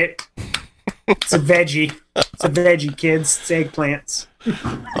made it. It's a veggie. It's a veggie, kids. It's eggplants.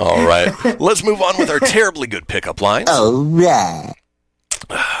 All right. Let's move on with our terribly good pickup lines. All right.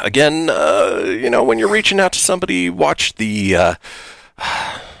 Again, when you're reaching out to somebody, watch the,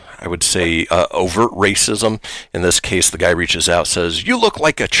 I would say, overt racism. In this case, the guy reaches out, says, you look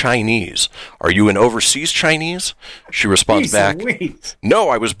like a Chinese. Are you an overseas Chinese? She responds back, no,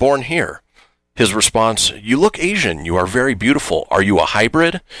 I was born here. His response, you look Asian. You are very beautiful. Are you a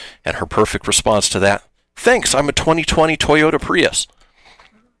hybrid? And her perfect response to that, thanks, I'm a 2020 Toyota Prius.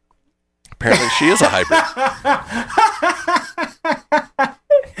 Apparently she is a hybrid.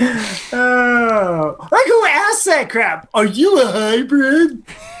 Oh, like who asked that crap? Are you a hybrid?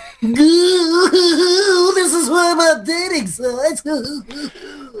 This is why I'm on dating sites.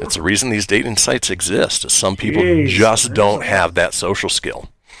 It's the reason these dating sites exist. Is some people just don't have that social skill.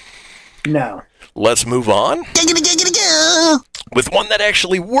 No. Let's move on with one that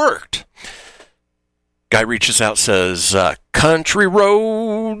actually worked. Guy reaches out, says, country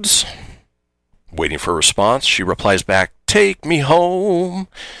roads. Waiting for a response. She replies back, take me home.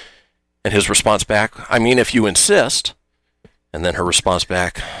 And his response back, I mean, if you insist. And then her response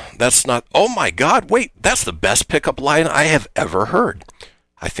back, that's not, oh my God, wait, that's the best pickup line I have ever heard.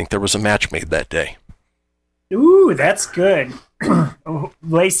 I think there was a match made that day. Ooh, that's good.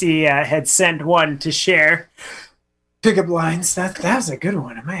 Lacey had sent one to share. Pickup lines. That was a good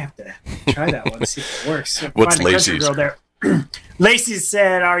one. I might have to try that one, see if it works. What's Lacey's? Girl there. Lacey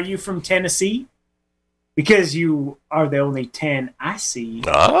said, are you from Tennessee? Because you are the only 10 I see.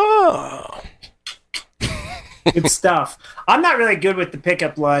 Oh. Good stuff. I'm not really good with the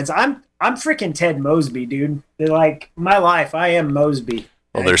pickup lines. I'm freaking Ted Mosby, dude. They're like my life. I am Mosby.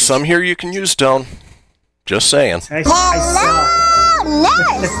 Well, there's some here you can use, Stone. Just saying. Nice.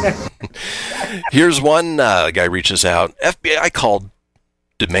 Here's one guy reaches out. FBI called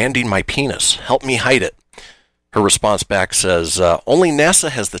demanding my penis. Help me hide it. Her response back says, only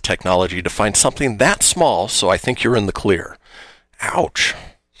NASA has the technology to find something that small, so I think you're in the clear. Ouch.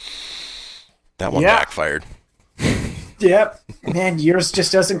 That one backfired. Yep. Man, yours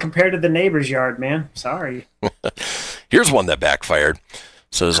just doesn't compare to the neighbor's yard, man. Sorry. Here's one that backfired.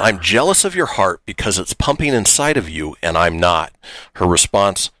 Says, I'm jealous of your heart because it's pumping inside of you and I'm not. Her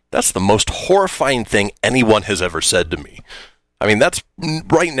response, that's the most horrifying thing anyone has ever said to me. I mean, that's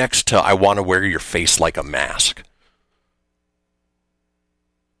right next to I want to wear your face like a mask.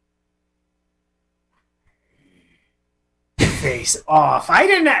 Face off. I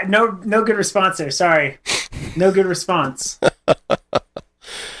didn't. No good response there. Sorry. No good response.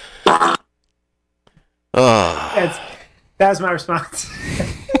 That was my response.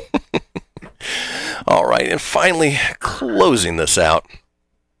 All right, and finally, closing this out.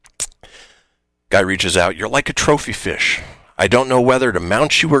 Guy reaches out, "You're like a trophy fish. I don't know whether to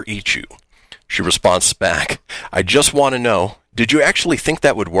mount you or eat you." She responds back, "I just want to know, did you actually think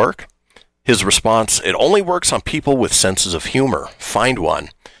that would work?" His response, "It only works on people with senses of humor. Find one."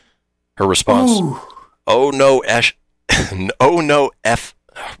 Her response, Ooh. "Oh no, oh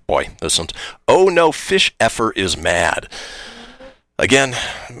no, fish effer is mad." Again,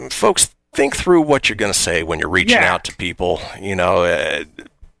 folks, think through what you're going to say when you're reaching out to people. You know,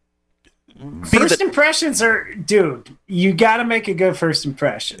 first impressions are, dude, you got to make a good first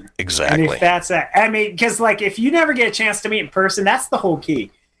impression. Exactly. And if that's that, I mean, because like if you never get a chance to meet in person, that's the whole key.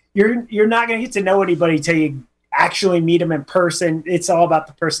 You're not going to get to know anybody till you actually meet them in person. It's all about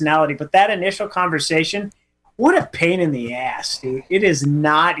the personality. But that initial conversation, what a pain in the ass, dude. It is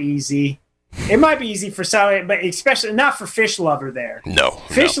not easy. It might be easy for some, but especially not for fish lover there. No.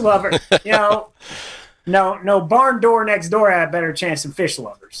 Fish lover, you know, no barn door next door had a better chance than fish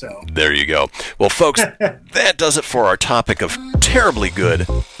lover. So there you go. Well, folks, that does it for our topic of terribly good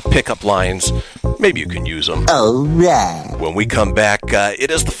pickup lines. Maybe you can use them. All right. When we come back,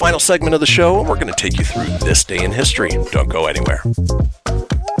 it is the final segment of the show, and we're going to take you through this day in history. Don't go anywhere.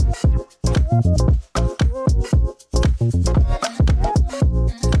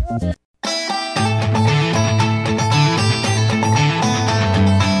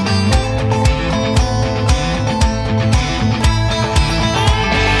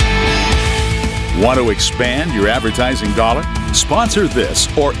 Want to expand your advertising dollar? Sponsor this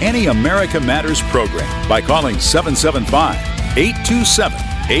or any America Matters program by calling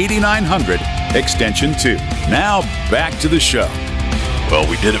 775-827-8900, extension 2. Now, back to the show. Well,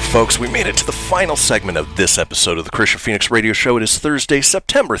 we did it, folks. We made it to the final segment of this episode of the Christian Phoenix Radio Show. It is Thursday,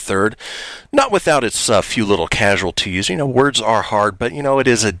 September 3rd. Not without its few little casualties. You know, words are hard, but, you know, it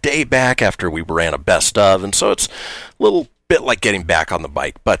is a day back after we ran a best of, and so it's a little bit like getting back on the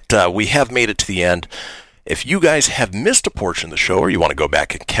bike. But we have made it to the end. If you guys have missed a portion of the show or you want to go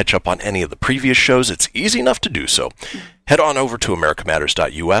back and catch up on any of the previous shows, it's easy enough to do so. Head on over to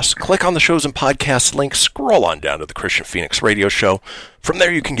americamatters.us, click on the shows and podcasts link, scroll on down to the Christian Phoenix Radio Show. From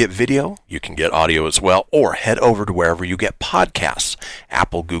there you can get video, you can get audio as well, or head over to wherever you get podcasts.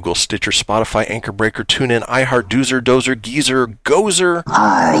 Apple, Google, Stitcher, Spotify, Anchor Breaker, TuneIn, iHeart, Doozer, Dozer, Geezer, Gozer.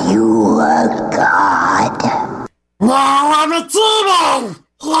 Are you a god? No, I'm a demon!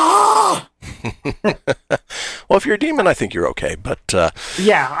 Yeah! Well, if you're a demon, I think you're okay, but...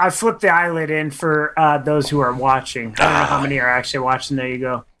 yeah, I flipped the eyelid in for those who are watching. I don't know how many are actually watching. There you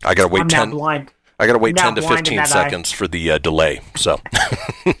go. I gotta wait 10 to 15 blind seconds for the delay, so...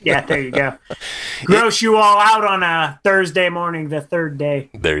 Yeah, there you go. Gross you all out on a Thursday morning, the third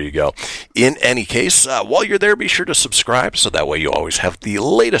day. There you go. In any case, while you're there, be sure to subscribe, so that way you always have the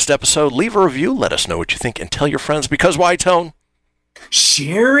latest episode. Leave a review, let us know what you think, and tell your friends, because why, Tone?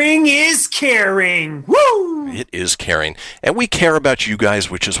 Sharing is caring. Woo! It is caring. And we care about you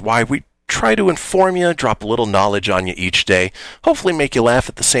guys, which is why we try to inform you, drop a little knowledge on you each day, hopefully make you laugh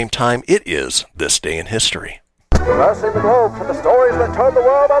at the same time. It is This Day in History. Crossing the globe for the stories that turn the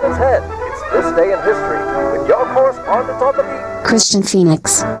world on its head. It's This Day in History with your correspondent on the beat, Christian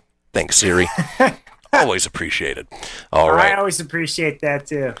Phoenix. Thanks, Siri. Always appreciated. All right. I always appreciate that,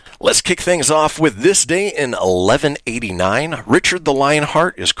 too. Let's kick things off with this day in 1189. Richard the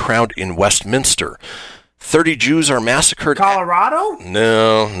Lionheart is crowned in Westminster. 30 Jews are massacred. Colorado?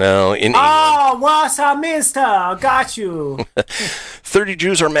 No, in England. Oh, Westminster. Got you. 30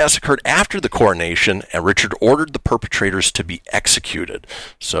 Jews are massacred after the coronation, and Richard ordered the perpetrators to be executed.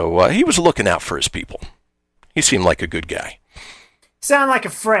 So he was looking out for his people. He seemed like a good guy. Sound like a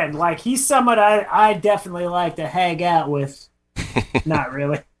friend. Like, he's someone I definitely like to hang out with. Not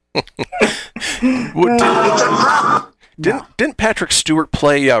really. Didn't Patrick Stewart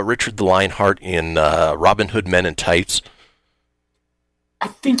play Richard the Lionheart in Robin Hood Men in Tights? I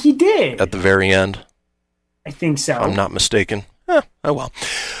think he did. At the very end? I think so. If I'm not mistaken. Oh well.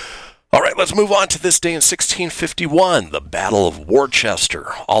 All right, let's move on to this day in 1651, the Battle of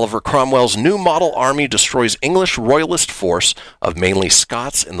Worcester. Oliver Cromwell's new model army destroys English royalist force of mainly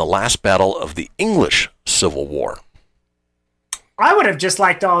Scots in the last battle of the English Civil War. I would have just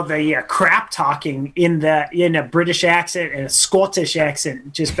liked all the crap talking in a British accent and a Scottish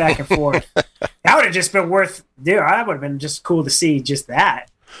accent, just back and forth. That would have just been worth. Dude, that would have been just cool to see just that.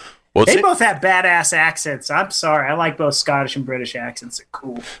 Well, they both have badass accents. I'm sorry. I like both Scottish and British accents. They're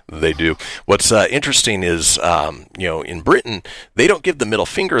cool. They do. What's interesting is, in Britain, they don't give the middle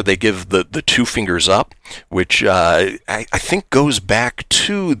finger. They give the two fingers up, which I think goes back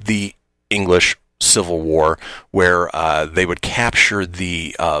to the English Civil War, where they would capture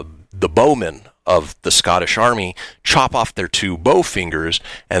the bowmen of the Scottish army, chop off their two bow fingers,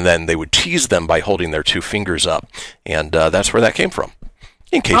 and then they would tease them by holding their two fingers up. And that's where that came from.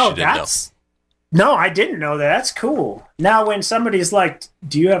 In case you didn't know. No, I didn't know that. That's cool. Now, when somebody's like,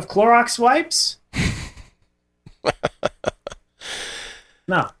 do you have Clorox wipes?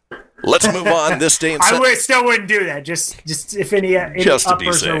 No. Let's move on this day. I still wouldn't do that. Just if any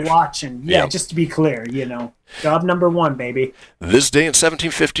uppers are watching. Yeah, just to be clear, Job number one, baby. This day in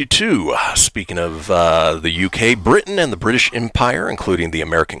 1752, speaking of the UK, Britain and the British Empire, including the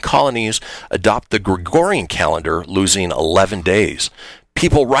American colonies, adopt the Gregorian calendar, losing 11 days.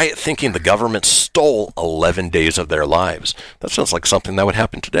 People riot thinking the government stole 11 days of their lives. That sounds like something that would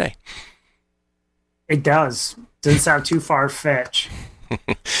happen today. It does. Doesn't sound too far-fetched.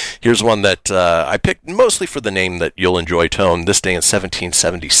 Here's one that I picked mostly for the name that you'll enjoy, Tone. This day in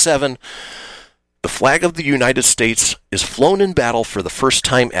 1777, the flag of the United States is flown in battle for the first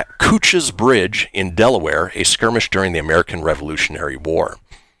time at Cooch's Bridge in Delaware, a skirmish during the American Revolutionary War.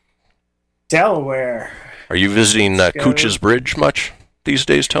 Delaware. Are you visiting Cooch's Bridge much these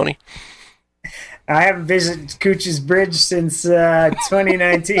days, Tony? I haven't visited Cooch's Bridge since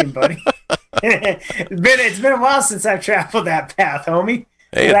 2019, buddy. It's been a while since I've traveled that path, homie.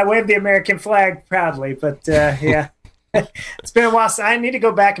 Hey, I waved the American flag proudly, but yeah. It's been a while, so I need to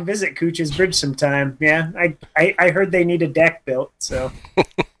go back and visit Cooch's Bridge sometime. Yeah, I heard they need a deck built, so.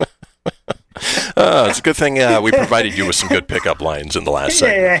 It's a good thing we provided you with some good pickup lines in the last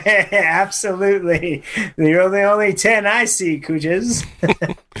segment. Yeah, absolutely. You're the only 10 I see, Cooches.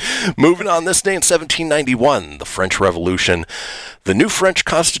 Moving on, this day in 1791, the French Revolution. The new French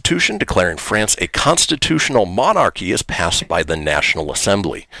Constitution declaring France a constitutional monarchy is passed by the National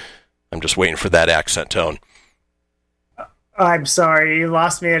Assembly. I'm just waiting for that accent, Tone. I'm sorry, you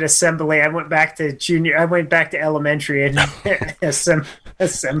lost me at assembly. I went back to elementary and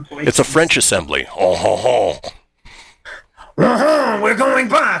assembly. It's a French assembly. Oh, ho, ho. We're going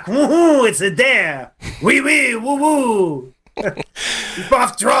back. Woohoo! It's a dare. Wee wee woo woo. Keep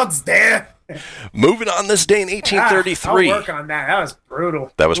off drugs, there. Moving on, this day in 1833. I'll work on that. That was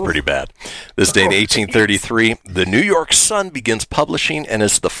brutal. That was pretty bad. This day in 1833, the New York Sun begins publishing and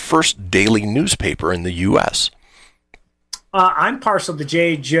is the first daily newspaper in the U.S. I'm partial to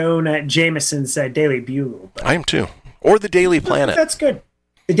J. Jonah Jameson's Daily Bugle. I am too. Or the Daily Planet. That's good.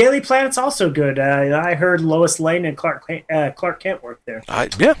 The Daily Planet's also good. I heard Lois Lane and Clark Kent work there.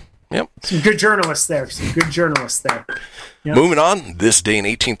 Yep. Some good journalists there. Yep. Moving on, this day in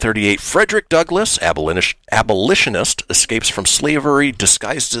 1838, Frederick Douglass, abolitionist, escapes from slavery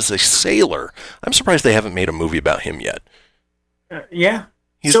disguised as a sailor. I'm surprised they haven't made a movie about him yet. Yeah.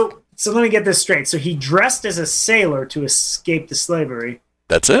 So let me get this straight. So he dressed as a sailor to escape the slavery.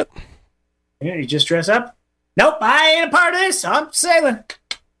 That's it. Yeah, you just dress up? Nope, I ain't a part of this. I'm sailing.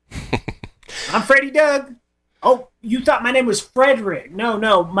 I'm Freddie Doug. Oh, you thought my name was Frederick.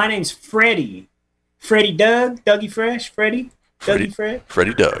 No, my name's Freddie. Freddie Doug, Dougie Fresh, Freddie, Dougie Fresh.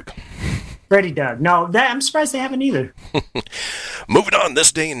 Freddie Doug. Freddie Doug. No, I'm surprised they haven't either. Moving on,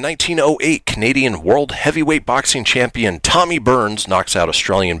 this day in 1908, Canadian World Heavyweight Boxing Champion Tommy Burns knocks out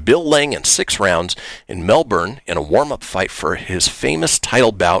Australian Bill Lang in 6 rounds in Melbourne in a warm-up fight for his famous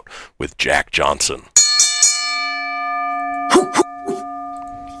title bout with Jack Johnson.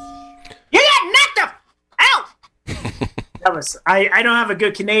 You got knocked out! That was I don't have a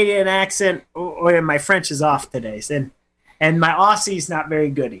good Canadian accent, or my French is off today, and my Aussie's not very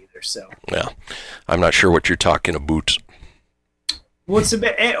good either. So yeah, I'm not sure what you're talking about. What's a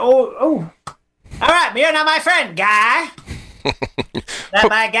bit? All right, you're not my friend, guy. Not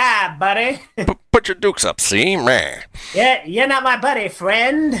my guy, buddy. Put your dukes up, see, man. Yeah, you're not my buddy,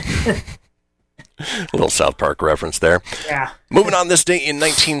 friend. A little South Park reference there. Yeah. Moving on, this day in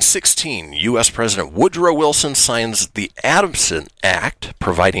 1916, U.S. President Woodrow Wilson signs the Adamson Act,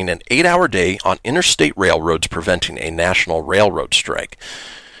 providing an 8-hour day on interstate railroads, preventing a national railroad strike,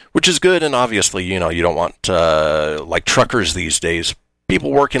 which is good. And obviously, you don't want, like truckers these days,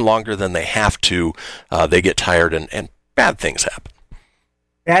 people working longer than they have to. They get tired and bad things happen.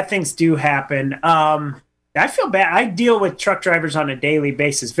 Bad things do happen. I feel bad. I deal with truck drivers on a daily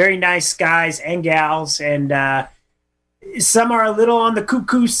basis. Very nice guys and gals, and some are a little on the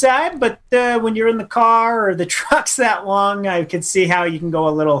cuckoo side, but when you're in the car or the truck's that long, I can see how you can go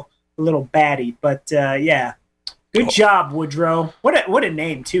a little batty. But yeah, Good job, Woodrow. What a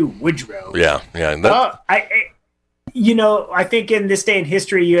name too, Woodrow. Yeah. I think in this day in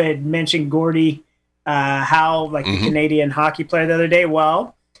history, you had mentioned Gordie Howe, like the Canadian hockey player the other day.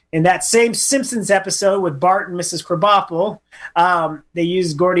 Well, in that same Simpsons episode with Bart and Mrs. Krabappel, they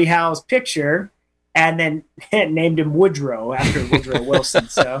used Gordie Howe's picture and then named him Woodrow after Woodrow Wilson.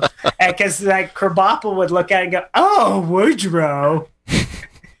 So, because like Krabappel would look at it and go, "Oh, Woodrow."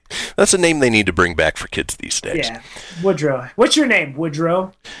 That's a name they need to bring back for kids these days. Yeah, Woodrow. What's your name,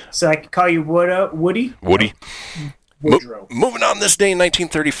 Woodrow? So I can call you Woody? Woody. Woodrow. Moving on, this day in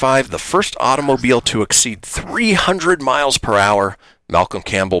 1935, the first automobile to exceed 300 miles per hour. Malcolm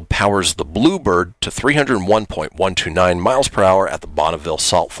Campbell powers the Bluebird to 301.129 miles per hour at the Bonneville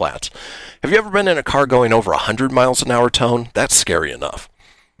Salt Flats. Have you ever been in a car going over 100 miles an hour, Tone? That's scary enough.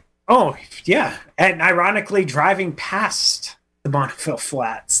 Oh, yeah. And ironically, driving past the Bonneville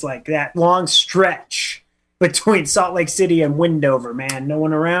Flats, like that long stretch between Salt Lake City and Windover, man. No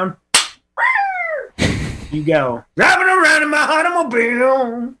one around. You go. Driving around in my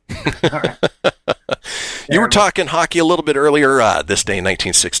automobile. All right. You were talking hockey a little bit earlier. This day in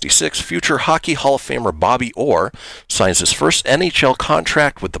 1966, future Hockey Hall of Famer Bobby Orr signs his first NHL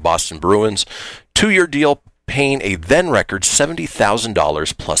contract with the Boston Bruins. 2-year deal paying a then record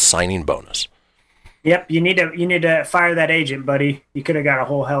 $70,000 plus signing bonus. Yep, you need to fire that agent, buddy. You could have got a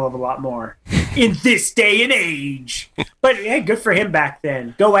whole hell of a lot more in this day and age. But hey, good for him back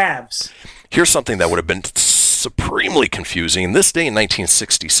then. Go Avs. Here's something that would have been supremely confusing. This day in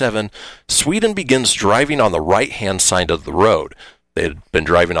 1967, Sweden begins driving on the right-hand side of the road. They had been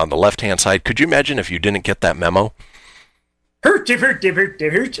driving on the left-hand side. Could you imagine if you didn't get that memo?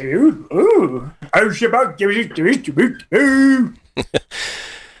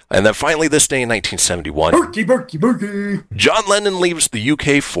 And then finally, this day in 1971, John Lennon leaves the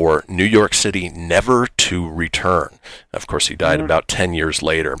UK for New York City, never to return. Of course, he died about 10 years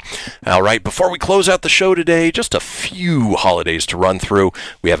later. All right, before we close out the show today, just a few holidays to run through.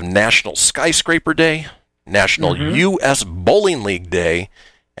 We have National Skyscraper Day, National U.S. Bowling League Day,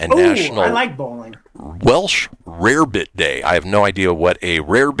 and National I like bowling. Welsh Rarebit Day. I have no idea what a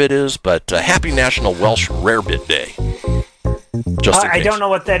rarebit is, but happy National Welsh Rarebit Day. I don't know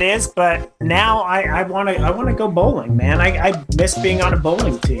what that is, but now I want to go bowling, man. I miss being on a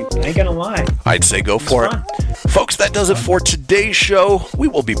bowling team. I ain't gonna lie. I'd say go for it. Folks, that does it for today's show. We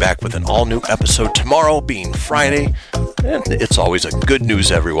will be back with an all-new episode tomorrow, being Friday. And it's always a good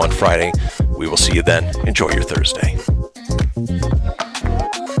news everyone Friday. We will see you then. Enjoy your Thursday.